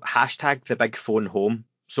 so hashtag the big phone home.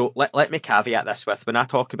 So let me caveat this with, when I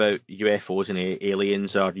talk about UFOs and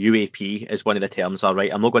aliens, or UAP is one of the terms, all right,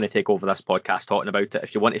 I'm not going to take over this podcast talking about it.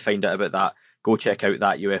 If you want to find out about that, go check out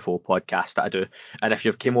that UFO podcast that I do. And if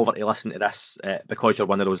you've came over to listen to this because you're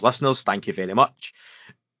one of those listeners, thank you very much.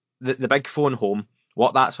 The big phone home,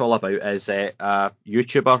 what that's all about is a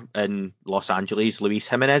YouTuber in Los Angeles, Luis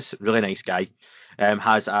Jimenez, really nice guy,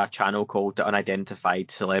 has a channel called The Unidentified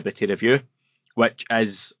Celebrity Review, which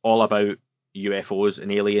is all about UFOs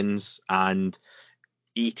and aliens and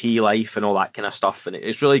ET life and all that kind of stuff, and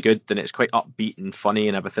it's really good, and it's quite upbeat and funny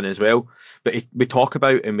and everything as well. But we talk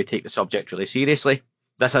about and we take the subject really seriously.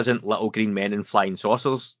 This isn't little green men and flying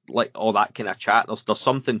saucers, like all that kind of chat. There's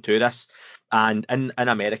something to this. And in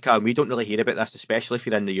America, and we don't really hear about this, especially if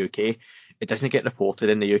you're in the UK, it doesn't get reported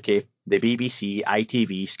in the UK. The BBC,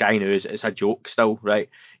 ITV, Sky News, it's a joke still, right?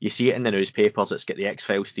 You see it in the newspapers, it's got the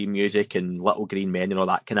X-Files theme music and little green men and all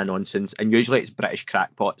that kind of nonsense. And usually it's British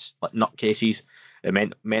crackpots, like nutcases,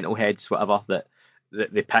 mental heads, whatever, that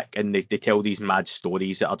they pick, and they tell these mad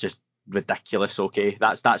stories that are just ridiculous, okay?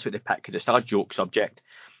 That's what they pick, because it's still a joke subject.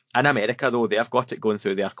 In America, though, they've got it going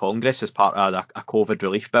through their Congress as part of a COVID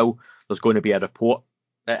relief bill. There's going to be a report.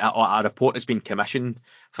 A report has been commissioned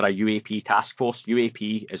for a UAP task force.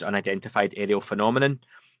 UAP is unidentified aerial phenomenon.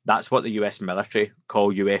 That's what the US military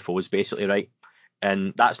call UFOs, basically, right?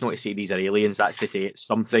 And that's not to say these are aliens. That's to say it's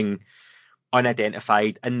something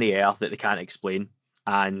unidentified in the air that they can't explain.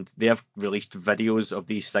 And they have released videos of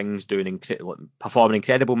these things performing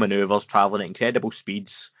incredible maneuvers, traveling at incredible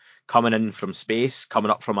speeds, coming in from space,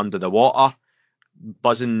 coming up from under the water,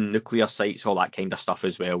 buzzing nuclear sites, all that kind of stuff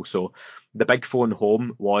as well. So the big phone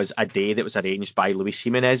home was a day that was arranged by Luis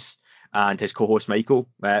Jimenez and his co-host Michael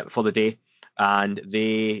for the day, and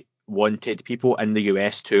they wanted people in the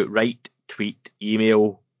US to write, tweet,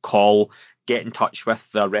 email, call, get in touch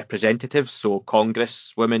with their representatives, so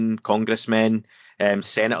congresswomen, congressmen,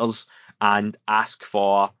 senators, and ask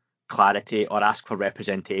for clarity or ask for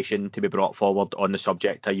representation to be brought forward on the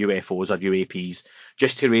subject of UFOs or UAPs,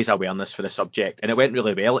 just to raise awareness for the subject. And it went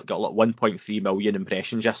really well. It got like 1.3 million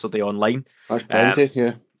impressions yesterday online. That's plenty,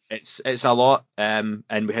 yeah. It's a lot, and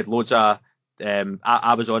we had loads of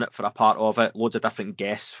I was on it for a part of it, loads of different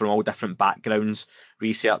guests from all different backgrounds,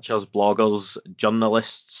 researchers, bloggers,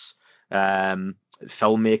 journalists,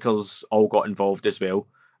 filmmakers, all got involved as well.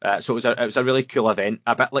 So it was a really cool event,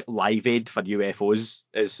 a bit like Live Aid for UFOs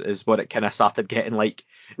is what it kind of started getting like,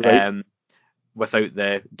 right. Without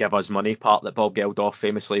the give us money part that Bob Geldof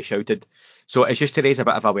famously shouted. So it's just to raise a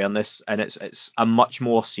bit of awareness, and it's a much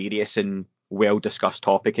more serious and well discussed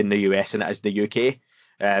topic in the US than it is the UK.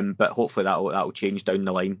 But hopefully that'll change down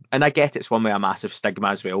the line. And I get it's one with a massive stigma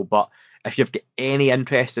as well, but if you've got any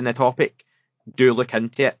interest in the topic, do look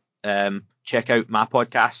into it. Check out my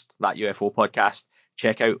podcast, that UFO podcast.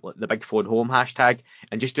 Check out the Big Phone Home hashtag,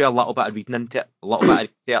 and just do a little bit of reading into it, a little bit of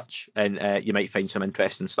research, and you might find some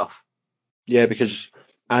interesting stuff. Yeah, because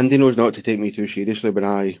Andy knows not to take me too seriously when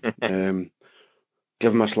I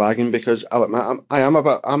give him a slagging, because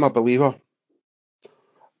I'm a believer.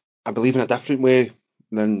 I believe in a different way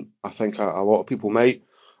than I think a lot of people might.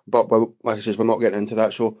 But like I said, we're not getting into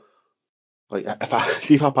that. So, like,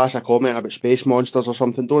 if I pass a comment about space monsters or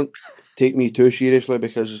something, don't take me too seriously,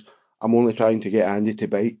 because I'm only trying to get Andy to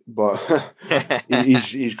bite, but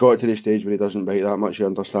he's got to the stage where he doesn't bite that much. He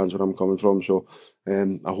understands where I'm coming from. So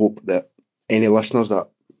I hope that any listeners that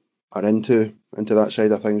are into that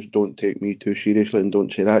side of things don't take me too seriously and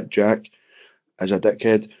don't say that Jack is a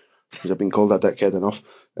dickhead, because I've been called a dickhead enough.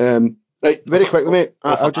 Right, very quickly, mate.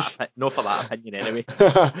 No for that opinion anyway.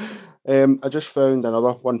 I just found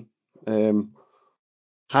another one.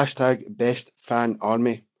 Hashtag best fan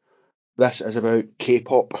army. This is about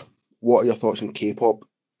K-pop. What are your thoughts on K-pop?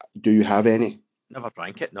 Do you have any? Never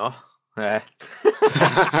drank it, no. No,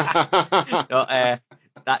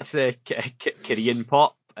 that's the Korean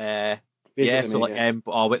pop. Yeah, so like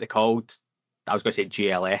what they called? I was going to say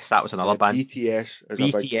GLS. That was another band. BTS is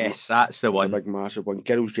BTS, that's the one. A big massive one.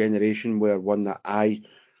 Girls' Generation were one that I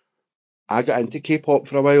got into K-pop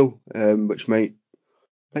for a while, which might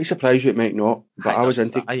surprise you, it might not. But I was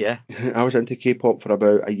into I was into K-pop for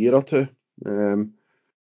about a year or two,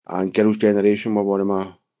 and Girls' Generation were one of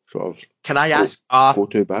my sort of Can I ask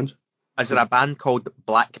go-to bands. Is there a band called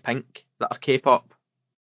Blackpink that are K-pop?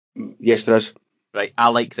 Yes, there is. Right, I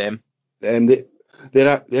like them. They're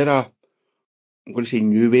a I'm going to say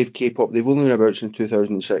new wave K-pop. They've only been about since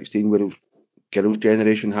 2016, whereas Girls'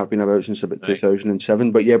 Generation have been about since about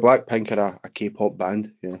 2007. But yeah, Blackpink are a K-pop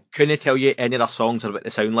band. Yeah. Couldn't tell you any of their songs or what they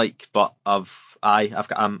sound like, but I'm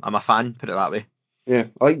a fan. Put it that way. Yeah,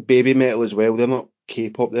 I like Baby Metal as well. They're not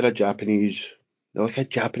K-pop. They're like a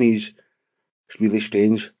Japanese. It's really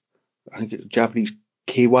strange. I think it's Japanese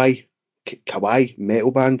kawaii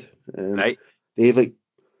metal band. Right. They play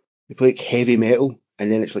like heavy metal,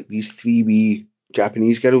 and then it's like these three wee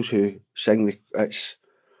Japanese girls who sing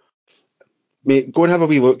mate, go and have a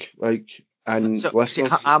wee look, listeners. See,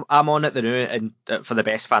 I'm on it the new and for the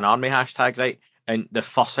best fan army hashtag, right? And the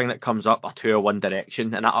first thing that comes up are two of One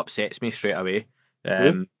Direction, and that upsets me straight away.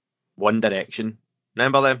 Really? One Direction,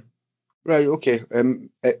 remember them? Right, okay.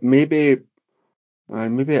 Maybe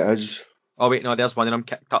it is. Oh wait, no, there's one of them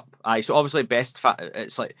kicked up. So obviously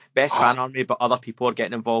it's like best fan army, but other people are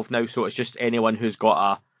getting involved now, so it's just anyone who's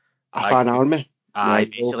got a fan army.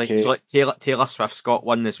 Basically. Okay. So like Taylor Swift's got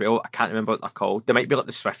one as well. I can't remember what they're called. They might be like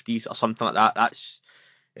the Swifties or something like that.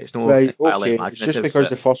 It's no right. entirely Okay. It's just because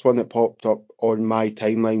the first one that popped up on my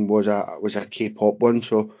timeline was a K-pop one,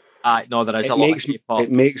 so no, there is a lot of K-pop.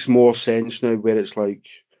 It makes more sense now where it's like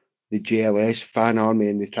the JLS fan army,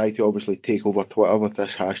 and they try to obviously take over Twitter with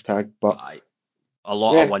this hashtag, but a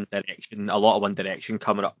lot of One Direction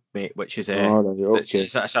coming up, mate, which is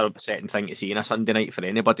it's a upsetting thing to see on a Sunday night for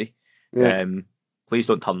anybody. Yeah. Please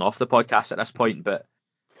don't turn off the podcast at this point, but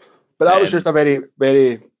that was just a very,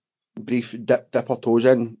 very brief dip our toes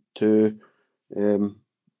in to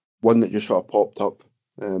one that just sort of popped up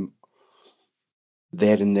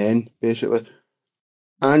there and then, basically.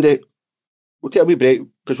 And we'll take a wee break,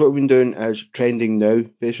 because what we've been doing is trending now,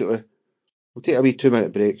 basically. We'll take a wee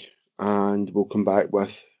 2-minute break, and we'll come back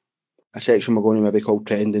with a section we're going to maybe call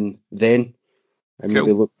Trending Then, and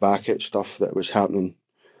maybe look back at stuff that was happening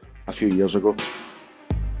a few years ago.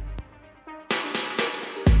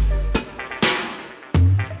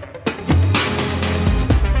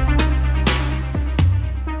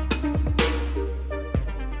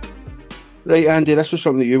 Right, Andy, this was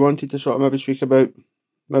something that you wanted to sort of maybe speak about,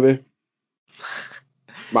 maybe.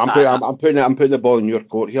 I'm putting the ball in your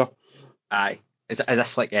court here. Aye, is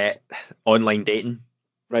this like online dating?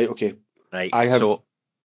 Right. Okay. Right. I have. Oh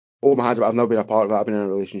my God, I've now been a part of that. I've been in a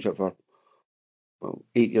relationship for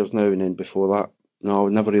 8 years now, and then before that, no, I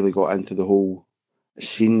never really got into the whole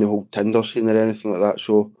scene, the whole Tinder scene or anything like that.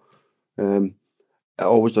 So, it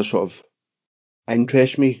always does sort of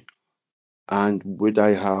interest me. And would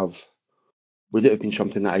it have been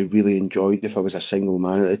something that I really enjoyed if I was a single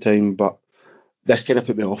man at the time? But this kind of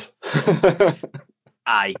put me off.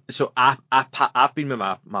 Aye, so I've been with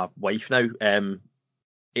my wife now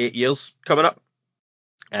 8 years coming up.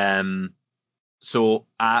 So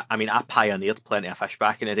I pioneered Plenty of Fish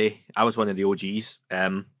back in the day. I was one of the OGs.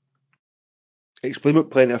 Explain what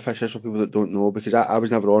Plenty of Fish is for people that don't know, because I was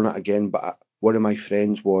never on it again, but one of my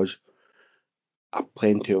friends was a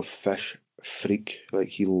Plenty of Fish freak. Like,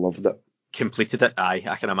 he loved it. Completed it, aye,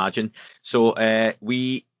 I can imagine. So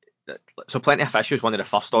Plenty of Fish was one of the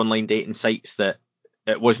first online dating sites that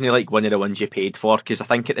it wasn't like one of the ones you paid for, because I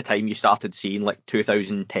think at the time you started seeing like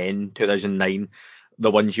 2010, 2009, the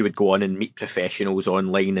ones you would go on and meet professionals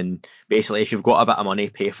online, and basically if you've got a bit of money,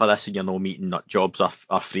 pay for this, and you're not meeting nut jobs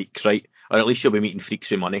or freaks, right? Or at least you'll be meeting freaks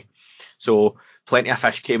with money. So Plenty of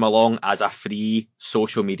Fish came along as a free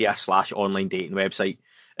social media / online dating website,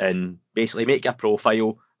 and basically make a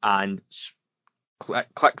profile and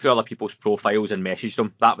click through other people's profiles and message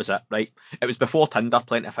them. That was it, right? It was before Tinder.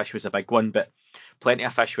 Plenty of Fish was a big one, but Plenty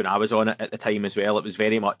of Fish when I was on it at the time as well, it was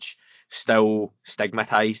very much still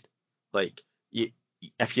stigmatized. Like,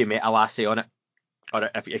 if you met a lassie on it, or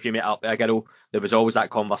if you met a girl, there was always that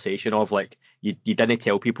conversation of like you didn't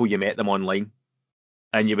tell people you met them online,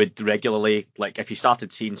 and you would regularly, like, if you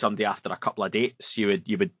started seeing somebody after a couple of dates, you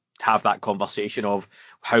would have that conversation of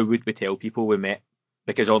how would we tell people we met,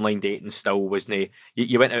 because online dating still wasn't.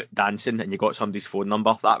 You went out dancing and you got somebody's phone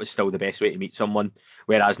number. That was still the best way to meet someone.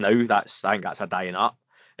 Whereas now, I think that's a dying art.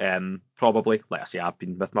 Probably, like I say, I've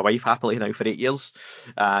been with my wife happily now for 8 years,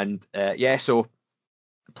 and so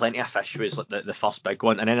Plenty of Fish was like the first big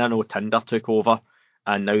one, and then I know Tinder took over,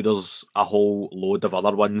 and now there's a whole load of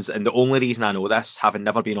other ones. And the only reason I know this, having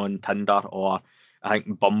never been on Tinder or I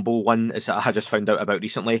think Bumble one, is that I just found out about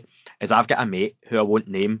recently, is I've got a mate who I won't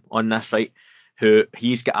name on this, right? Who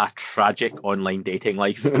he's got a tragic online dating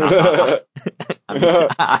life. And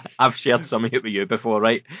I've shared some of it with you before,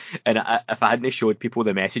 right? And if I hadn't showed people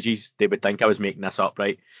the messages, they would think I was making this up,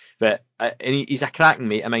 right? But and he's a cracking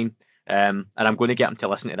mate of mine, and I'm going to get him to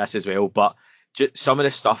listen to this as well. But just some of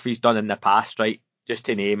the stuff he's done in the past, right? Just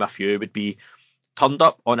to name a few, would be turned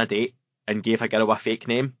up on a date and gave a girl a fake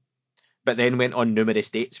name, but then went on numerous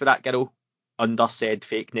dates with that girl under said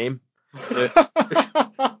fake name.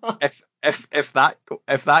 If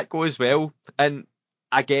that goes well, and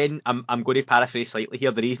again, I'm going to paraphrase slightly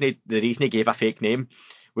here. The reason he gave a fake name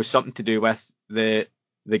was something to do with the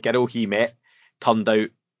girl he met. Turned out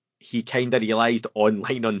he kind of realised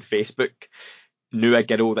online on Facebook knew a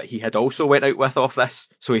girl that he had also went out with off this,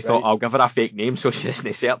 so he thought, I'll give her a fake name so she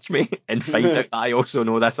doesn't search me and find out that I also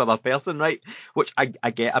know this other person, right? Which I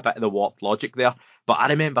get a bit of the warped logic there, but I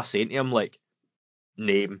remember saying to him, like,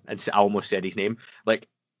 name, and I almost said his name, like,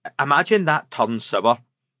 imagine that turned sour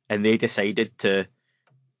and they decided to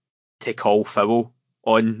call foul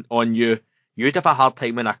on you. You'd have a hard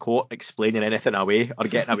time in a court explaining anything away or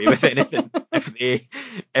getting away with anything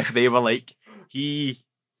if they were like,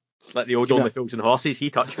 like the old Only Fools and Horses,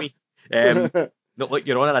 he touched me. Look,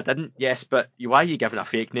 Your Honour, I didn't. Yes, but why are you giving a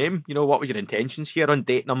fake name? You know, what were your intentions here on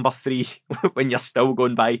date number 3 when you're still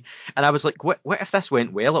going by? And I was like, what if this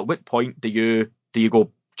went well? At what point do you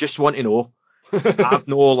go, just want to know? I've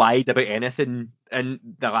no lied about anything in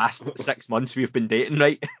the last 6 months we've been dating,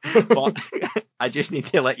 right? But I just need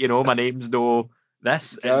to let you know my name's no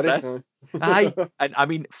this, it's this. Aye, and I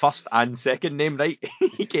mean first and second name, right?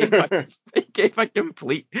 he gave a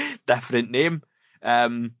complete different name.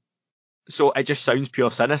 So it just sounds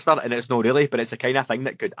pure sinister, and it's not really, but it's the kind of thing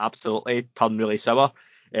that could absolutely turn really sour.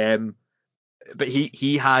 But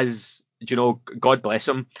he has, God bless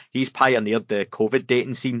him, he's pioneered the COVID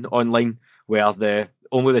dating scene online, where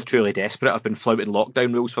only the truly desperate have been flouting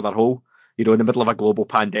lockdown rules for their whole, in the middle of a global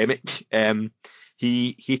pandemic.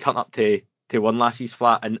 He turned up to one lassie's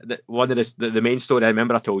flat, and one of the main story I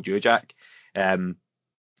remember I told you, Jack.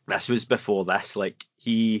 This was before this. Like,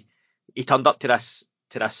 he turned up to this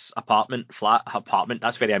apartment.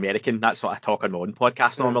 That's very American. That's what I talk on my own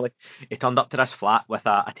podcast normally. He turned up to this flat with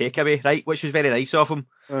a takeaway, right, which was very nice of him.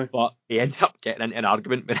 But he ended up getting into an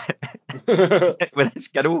argument with this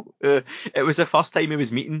girl. It was the first time he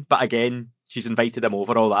was meeting, but again, she's invited him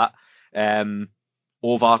over, all that.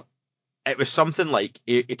 It was something like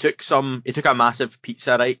he took a massive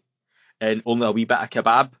pizza, right, and only a wee bit of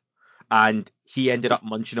kebab, and he ended up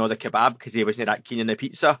munching all the kebab because he wasn't that keen on the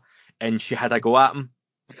pizza, and she had a go at him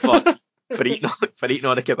for eating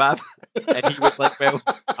all the kebab, and he was like, well,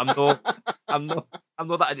 I'm not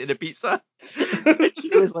that into the pizza. And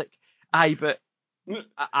she was like, aye, but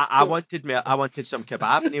I wanted some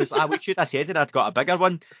kebab, and he was like, we should have said it, I'd got a bigger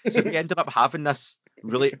one. So we ended up having this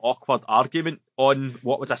really awkward argument on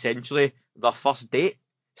what was essentially their first date,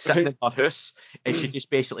 sitting in her house, and she just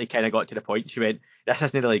basically kind of got to the point. She went, this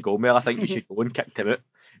isn't really going well, I think you should go, and kicked him out.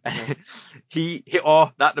 And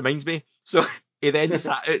that reminds me. So he then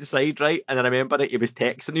sat outside, right, and I remember that he was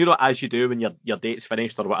texting, as you do when your date's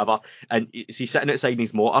finished or whatever, and he's sitting outside in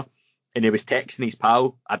his motor, and he was texting his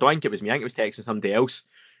pal. I don't think it was me, I think he was texting somebody else.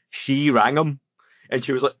 She rang him, and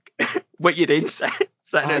she was like, what you doing sitting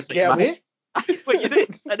outside my house? What you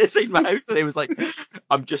doing sitting outside my house? And he was like,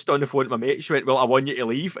 I'm just on the phone with my mate. She went, well, I want you to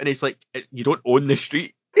leave. And he's like, you don't own the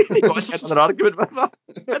street. And he got into an argument with her.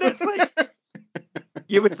 And it's like,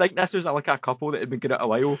 you would think this was like a couple that had been going out a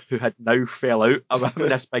while who had now fell out of having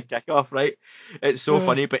this big kick-off, right? It's so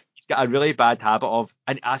funny, but he's got a really bad habit of,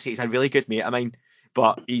 and actually he's a really good mate of mine,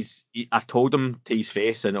 but I've told him to his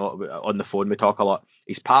face, and on the phone we talk a lot,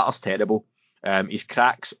 his patter's terrible, his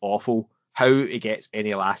crack's awful. How he gets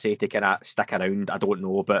any lassie to kind of stick around, I don't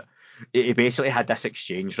know, but he basically had this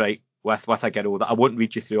exchange, right, with a girl that I won't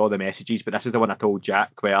read you through all the messages, but this is the one I told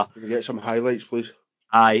Jack where Can we get some highlights, please?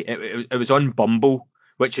 it was on Bumble,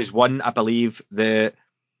 which is one I believe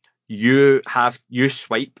you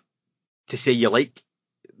swipe to say you like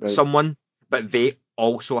Right. someone, but they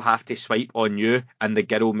also have to swipe on you, and the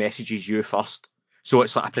girl messages you first. So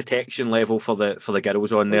it's like a protection level for the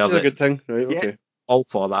girls on This there. is a good thing, right? Yeah, Okay. all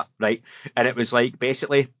for that, right? And it was like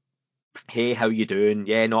basically, hey, how you doing?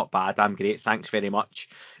 Yeah, not bad. I'm great. Thanks very much.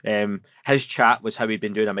 His chat was how he'd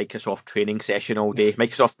been doing a Microsoft training session all day,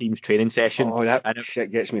 Microsoft Teams training session. Oh, that And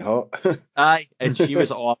shit gets me hot. aye, and she was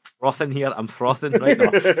like, oh, I'm frothing here. I'm frothing right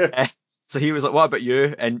now. So he was like, what about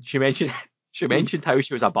you? And she mentioned how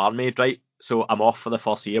she was a barmaid, right? So I'm off for the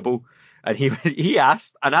foreseeable. And he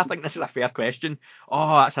asked, and I think this is a fair question.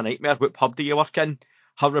 Oh, that's a nightmare. What pub do you work in?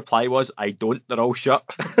 Her reply was, I don't. They're all shut.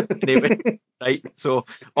 Anyway, right. So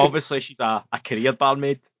obviously she's a career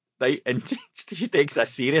barmaid, right? And she takes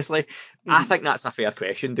this seriously. I think that's a fair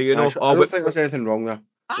question. Do you know? I don't think there's anything wrong there.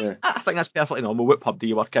 Yeah. I think that's perfectly normal. What pub do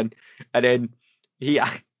you work in? And then he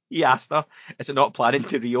asked her, is it not planning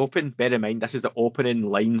to reopen? Bear in mind, this is the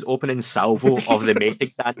opening salvo of the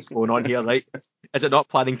mating dance going on here, right? Is it not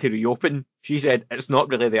planning to reopen? She said, it's not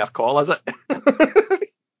really their call, is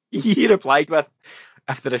it? He replied with,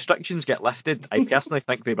 if the restrictions get lifted, I personally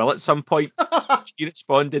think they will at some point. She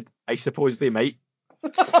responded, I suppose they might.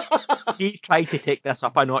 He tried to take this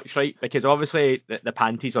up a notch, right? Because obviously the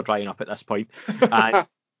panties were drying up at this point. And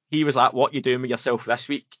he was like, what you doing with yourself this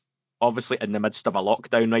week? Obviously in the midst of a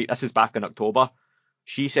lockdown, right? This is back in October.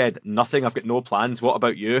 She said, nothing, I've got no plans. What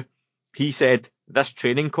about you? He said, this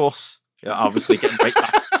training course, obviously getting right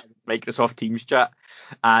back to Microsoft Teams chat,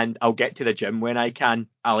 and I'll get to the gym when I can.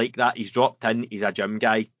 I like that. He's dropped in. He's a gym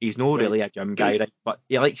guy. He's not really a gym guy, right? But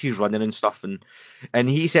he likes his running and stuff. And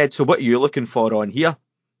he said, so what are you looking for on here?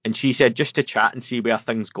 And she said, just to chat and see where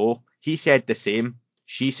things go. He said the same.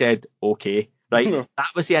 She said, okay, right?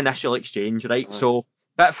 That was the initial exchange, right? So,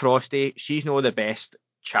 bit frosty. She's not the best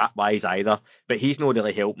chat-wise either, but he's not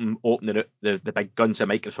really helping opening out the big guns of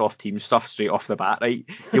Microsoft Teams stuff straight off the bat, right?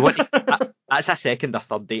 You want that's a second or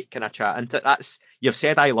third date kind of chat, isn't it? That's, you've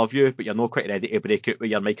said I love you, but you're not quite ready to break out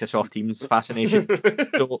with your Microsoft Teams fascination.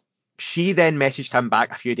 So she then messaged him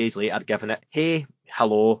back a few days later, giving it, hey,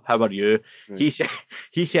 hello, how are you? Right.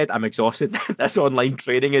 He said, I'm exhausted. This online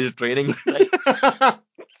training is draining. Right?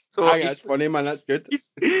 So that's funny, man. That's good.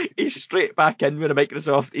 He's straight back in with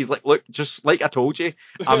Microsoft. He's like, look, just like I told you,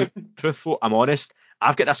 I'm truthful, I'm honest.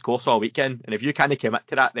 I've got this course all weekend, and if you can't commit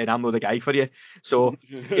to that, then I'm not the guy for you. So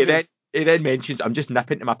he then mentions, I'm just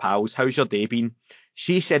nipping to my pals. How's your day been?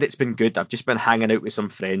 She said it's been good. I've just been hanging out with some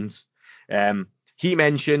friends. He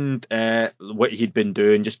mentioned what he'd been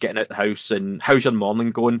doing, just getting out the house, and how's your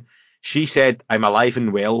morning going? She said, I'm alive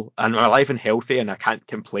and well, and I'm alive and healthy, and I can't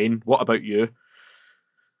complain. What about you?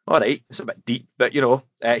 All right, it's a bit deep, but you know,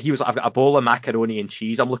 he was like, I've got a bowl of macaroni and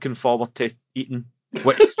cheese I'm looking forward to eating.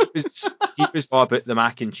 Which he was all about the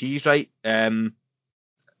mac and cheese, right?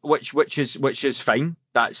 Which is fine.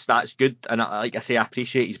 That's good, and like I say, I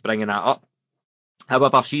appreciate he's bringing that up.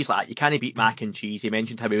 However, she's like, you can't beat mac and cheese. He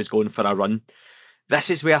mentioned how he was going for a run. This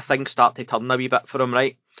is where things start to turn a wee bit for him,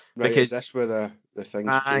 right? Because that's where the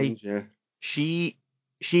things change, yeah.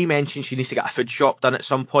 She mentioned she needs to get a food shop done at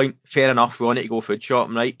some point. Fair enough, we want it to go food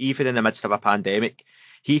shopping, right? Even in the midst of a pandemic.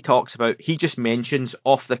 He just mentions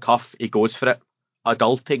off the cuff, he goes for it.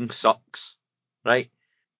 Adulting sucks, right?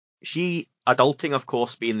 Adulting, of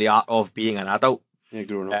course, being the art of being an adult. Yeah,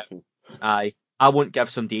 growing up. I won't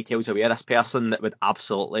give some details away of this person that would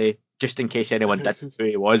absolutely, just in case anyone didn't know who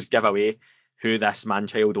he was, give away who this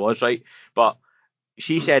man-child was, right? But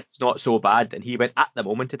she said it's not so bad, and he went, at the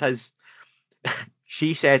moment it is.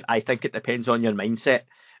 She said, I think it depends on your mindset.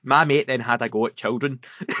 My mate then had a go at children.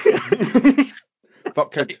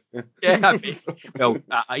 Fuck kid. Yeah, well,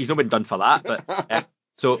 he's not been done for that, but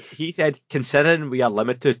so he said, considering we are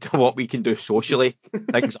limited to what we can do socially,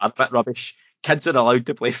 things are a bit rubbish. Kids are allowed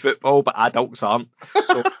to play football, but adults aren't.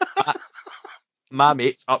 So my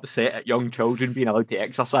mate's upset at young children being allowed to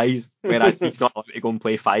exercise, whereas he's not allowed to go and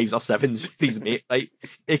play fives or sevens with his mate. Like,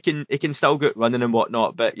 he can still go running and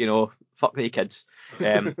whatnot, but you know, fuck the kids.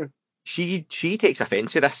 She takes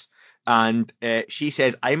offence to this, and she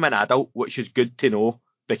says, I'm an adult, which is good to know,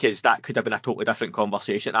 because that could have been a totally different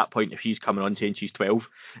conversation at that point if she's coming on saying she's 12.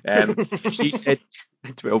 She said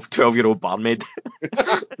 12-year-old barmaid.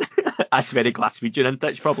 That's very Glaswegian, isn't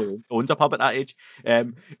it? She probably owns a pub at that age.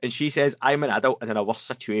 And she says, I'm an adult and in a worse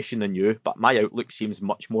situation than you, but my outlook seems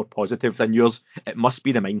much more positive than yours. It must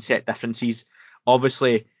be the mindset differences.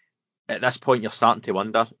 Obviously, at this point, you're starting to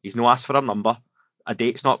wonder. He's no asked for her number. a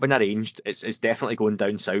date's not been arranged. It's definitely going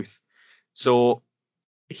down south. So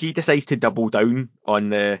he decides to double down on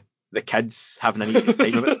the kids having an easy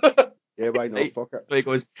time of it. Yeah, why not? Right? Fuck it. So he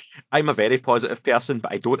goes, I'm a very positive person,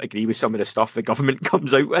 but I don't agree with some of the stuff the government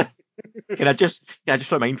comes out with. Can I just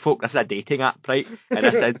remind folk this is a dating app, right? And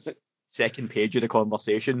this is second page of the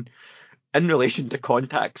conversation in relation to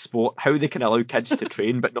contact sport, how they can allow kids to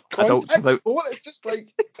train, but not adults Contact without sport, it's just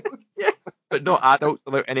like... yeah, but not adults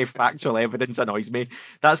without any factual evidence annoys me.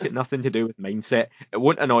 That's got nothing to do with mindset. It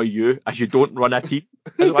won't annoy you as you don't run a team.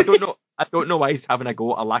 I don't know why he's having a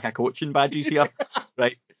go at a lack of coaching badges here.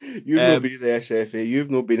 Right. You've not been the SFA, you've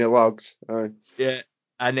not been the Lags. Aye. Yeah.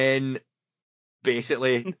 And then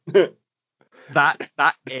basically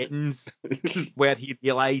that ends where he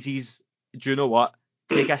realises, do you know what?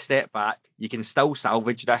 Take a step back. You can still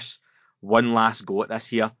salvage this. One last go at this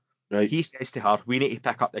here. Right. He says to her, we need to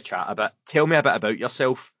pick up the chat a bit. Tell me a bit about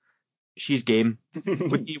yourself. She's game.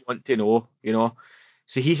 What do you want to know? You know?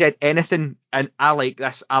 So he said anything, and I like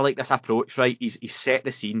this approach, right? He's set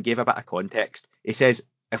the scene, gave a bit of context. He says,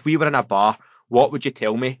 if we were in a bar, what would you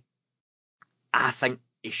tell me? I think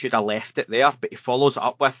he should have left it there, but he follows it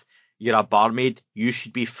up with, you're a barmaid, you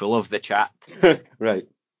should be full of the chat. Right.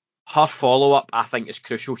 Her follow-up, I think, is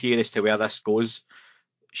crucial here as to where this goes.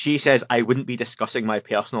 She says, I wouldn't be discussing my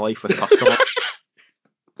personal life with customers.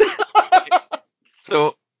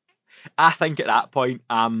 So I think at that point,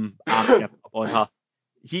 I'm giving up on her.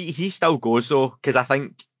 He still goes though, because I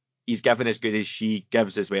think he's given as good as she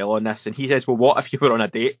gives as well on this. And he says, well, what if you were on a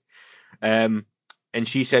date? And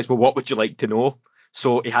she says, well, what would you like to know?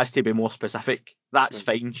 So he has to be more specific. That's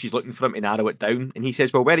fine. She's looking for him to narrow it down. And he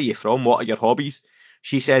says, well, where are you from? What are your hobbies?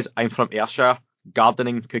 She says, I'm from Ayrshire,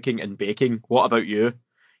 gardening, cooking and baking. What about you?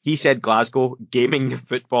 He said Glasgow, gaming,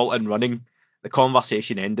 football and running. The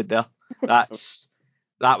conversation ended there. That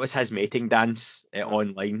was his mating dance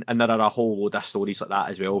online, and there are a whole load of stories like that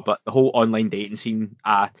as well. But the whole online dating scene,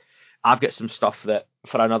 I've got some stuff that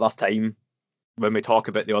for another time when we talk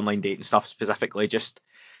about the online dating stuff specifically, just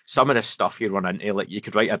some of the stuff you run into, like you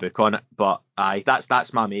could write a book on it. But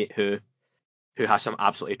that's my mate who has some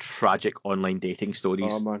absolutely tragic online dating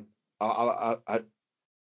stories. Oh man, I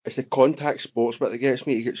it's the contact sports bit that gets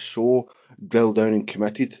me. He gets so drilled down and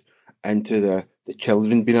committed into the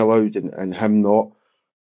children being allowed and him not.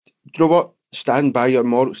 Do you know what? Stand by your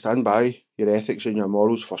morals, stand by your ethics and your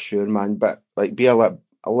morals for sure, man. But like, be a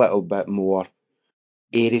little bit more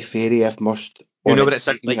airy fairy if must. You know what it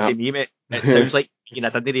sounds like to me, mate? It sounds like, I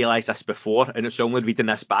didn't realise this before, and it's only reading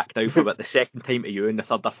this back now for about the second time to you and the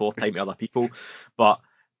third or fourth time to other people. But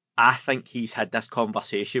I think he's had this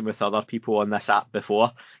conversation with other people on this app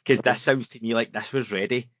before, because this sounds to me like this was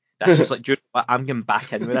ready. This was like, dude, I'm going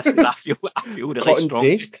back in with this because I feel really Cut and strong.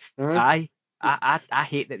 paste. I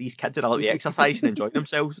hate that these kids are allowed to exercise and enjoy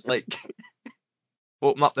themselves. Like,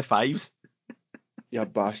 open up the fives. You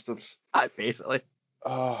bastards. Basically.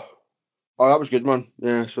 Oh, that was good, man.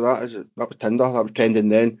 Yeah, so that was Tinder. That was trending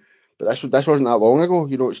then. But this wasn't that long ago.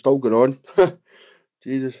 You know, it's still going on.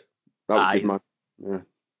 Jesus, that was good, man. Yeah,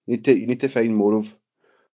 you need to find more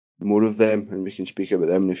of them, and we can speak about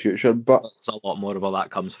them in the future. But there's a lot more of where that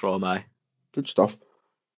comes from, aye. Good stuff.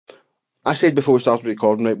 I said before we started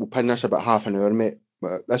recording, right, we'll pin this about half an hour, mate.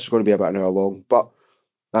 But this is going to be about an hour long. But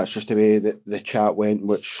that's just the way that the chat went,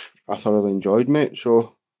 which I thoroughly enjoyed, mate.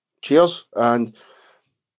 So, cheers. And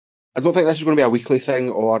I don't think this is going to be a weekly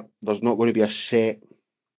thing, or there's not going to be a set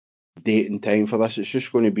date and time for this. It's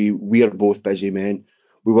just going to be, we're both busy men.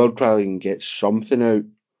 We will try and get something out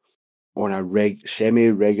on a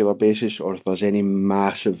semi-regular basis, or if there's any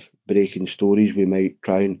massive breaking stories, we might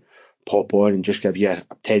try and pop on and just give you a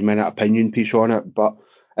 10-minute opinion piece on it. But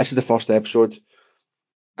this is the first episode.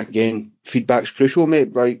 Again, feedback's crucial,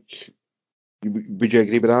 mate. Like, would you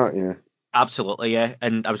agree with that? Yeah. Absolutely, yeah.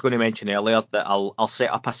 And I was going to mention earlier that I'll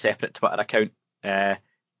set up a separate Twitter account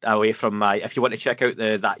away from my. If you want to check out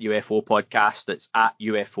That UFO podcast, it's at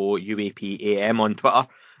UFO UAPAM on Twitter.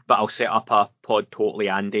 But I'll set up a Pod Totally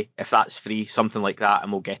Andy if that's free, something like that,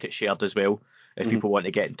 and we'll get it shared as well if people want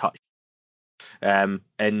to get in touch. And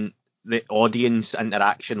the audience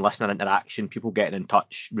interaction, listener interaction, people getting in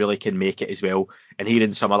touch really can make it as well. And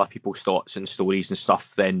hearing some other people's thoughts and stories and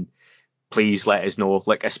stuff, then please let us know.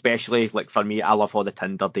 Like, especially like for me, I love all the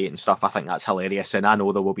Tinder dating stuff. I think that's hilarious, and I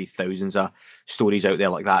know there will be thousands of stories out there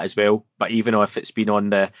like that as well. But even if it's been on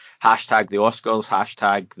the hashtag the Oscars,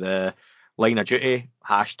 hashtag the Line of Duty,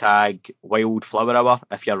 hashtag Wildflower Hour,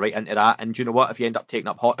 if you're right into that, and do you know what? If you end up taking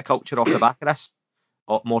up horticulture off the back of this,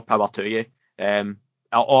 more power to you.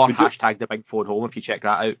 Or hashtag the Big Phone Home, if you check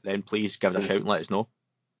that out, then please give us a shout and let us know.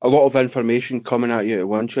 a lot of information coming at you at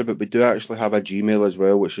once here, but we do actually have a Gmail as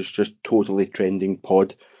well, which is just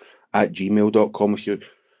totallytrendingpod@gmail.com.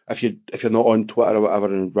 If you're not on Twitter or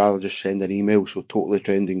whatever and rather just send an email, so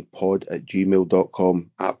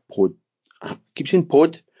totallytrendingpod@gmail.com I keep saying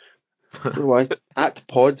pod. I don't know why.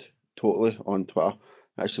 @pod totally on Twitter.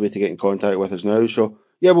 That's the way to get in contact with us now. So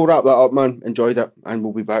yeah, we'll wrap that up, man. Enjoyed it, and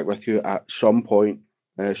we'll be back with you at some point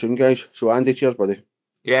soon, guys. So Andy, cheers, buddy.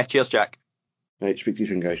 Yeah, cheers, Jack. Right, speak to you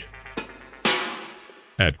soon, guys.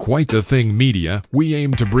 At Quite the Thing Media, we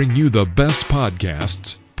aim to bring you the best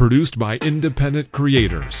podcasts produced by independent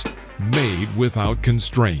creators, made without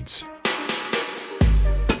constraints.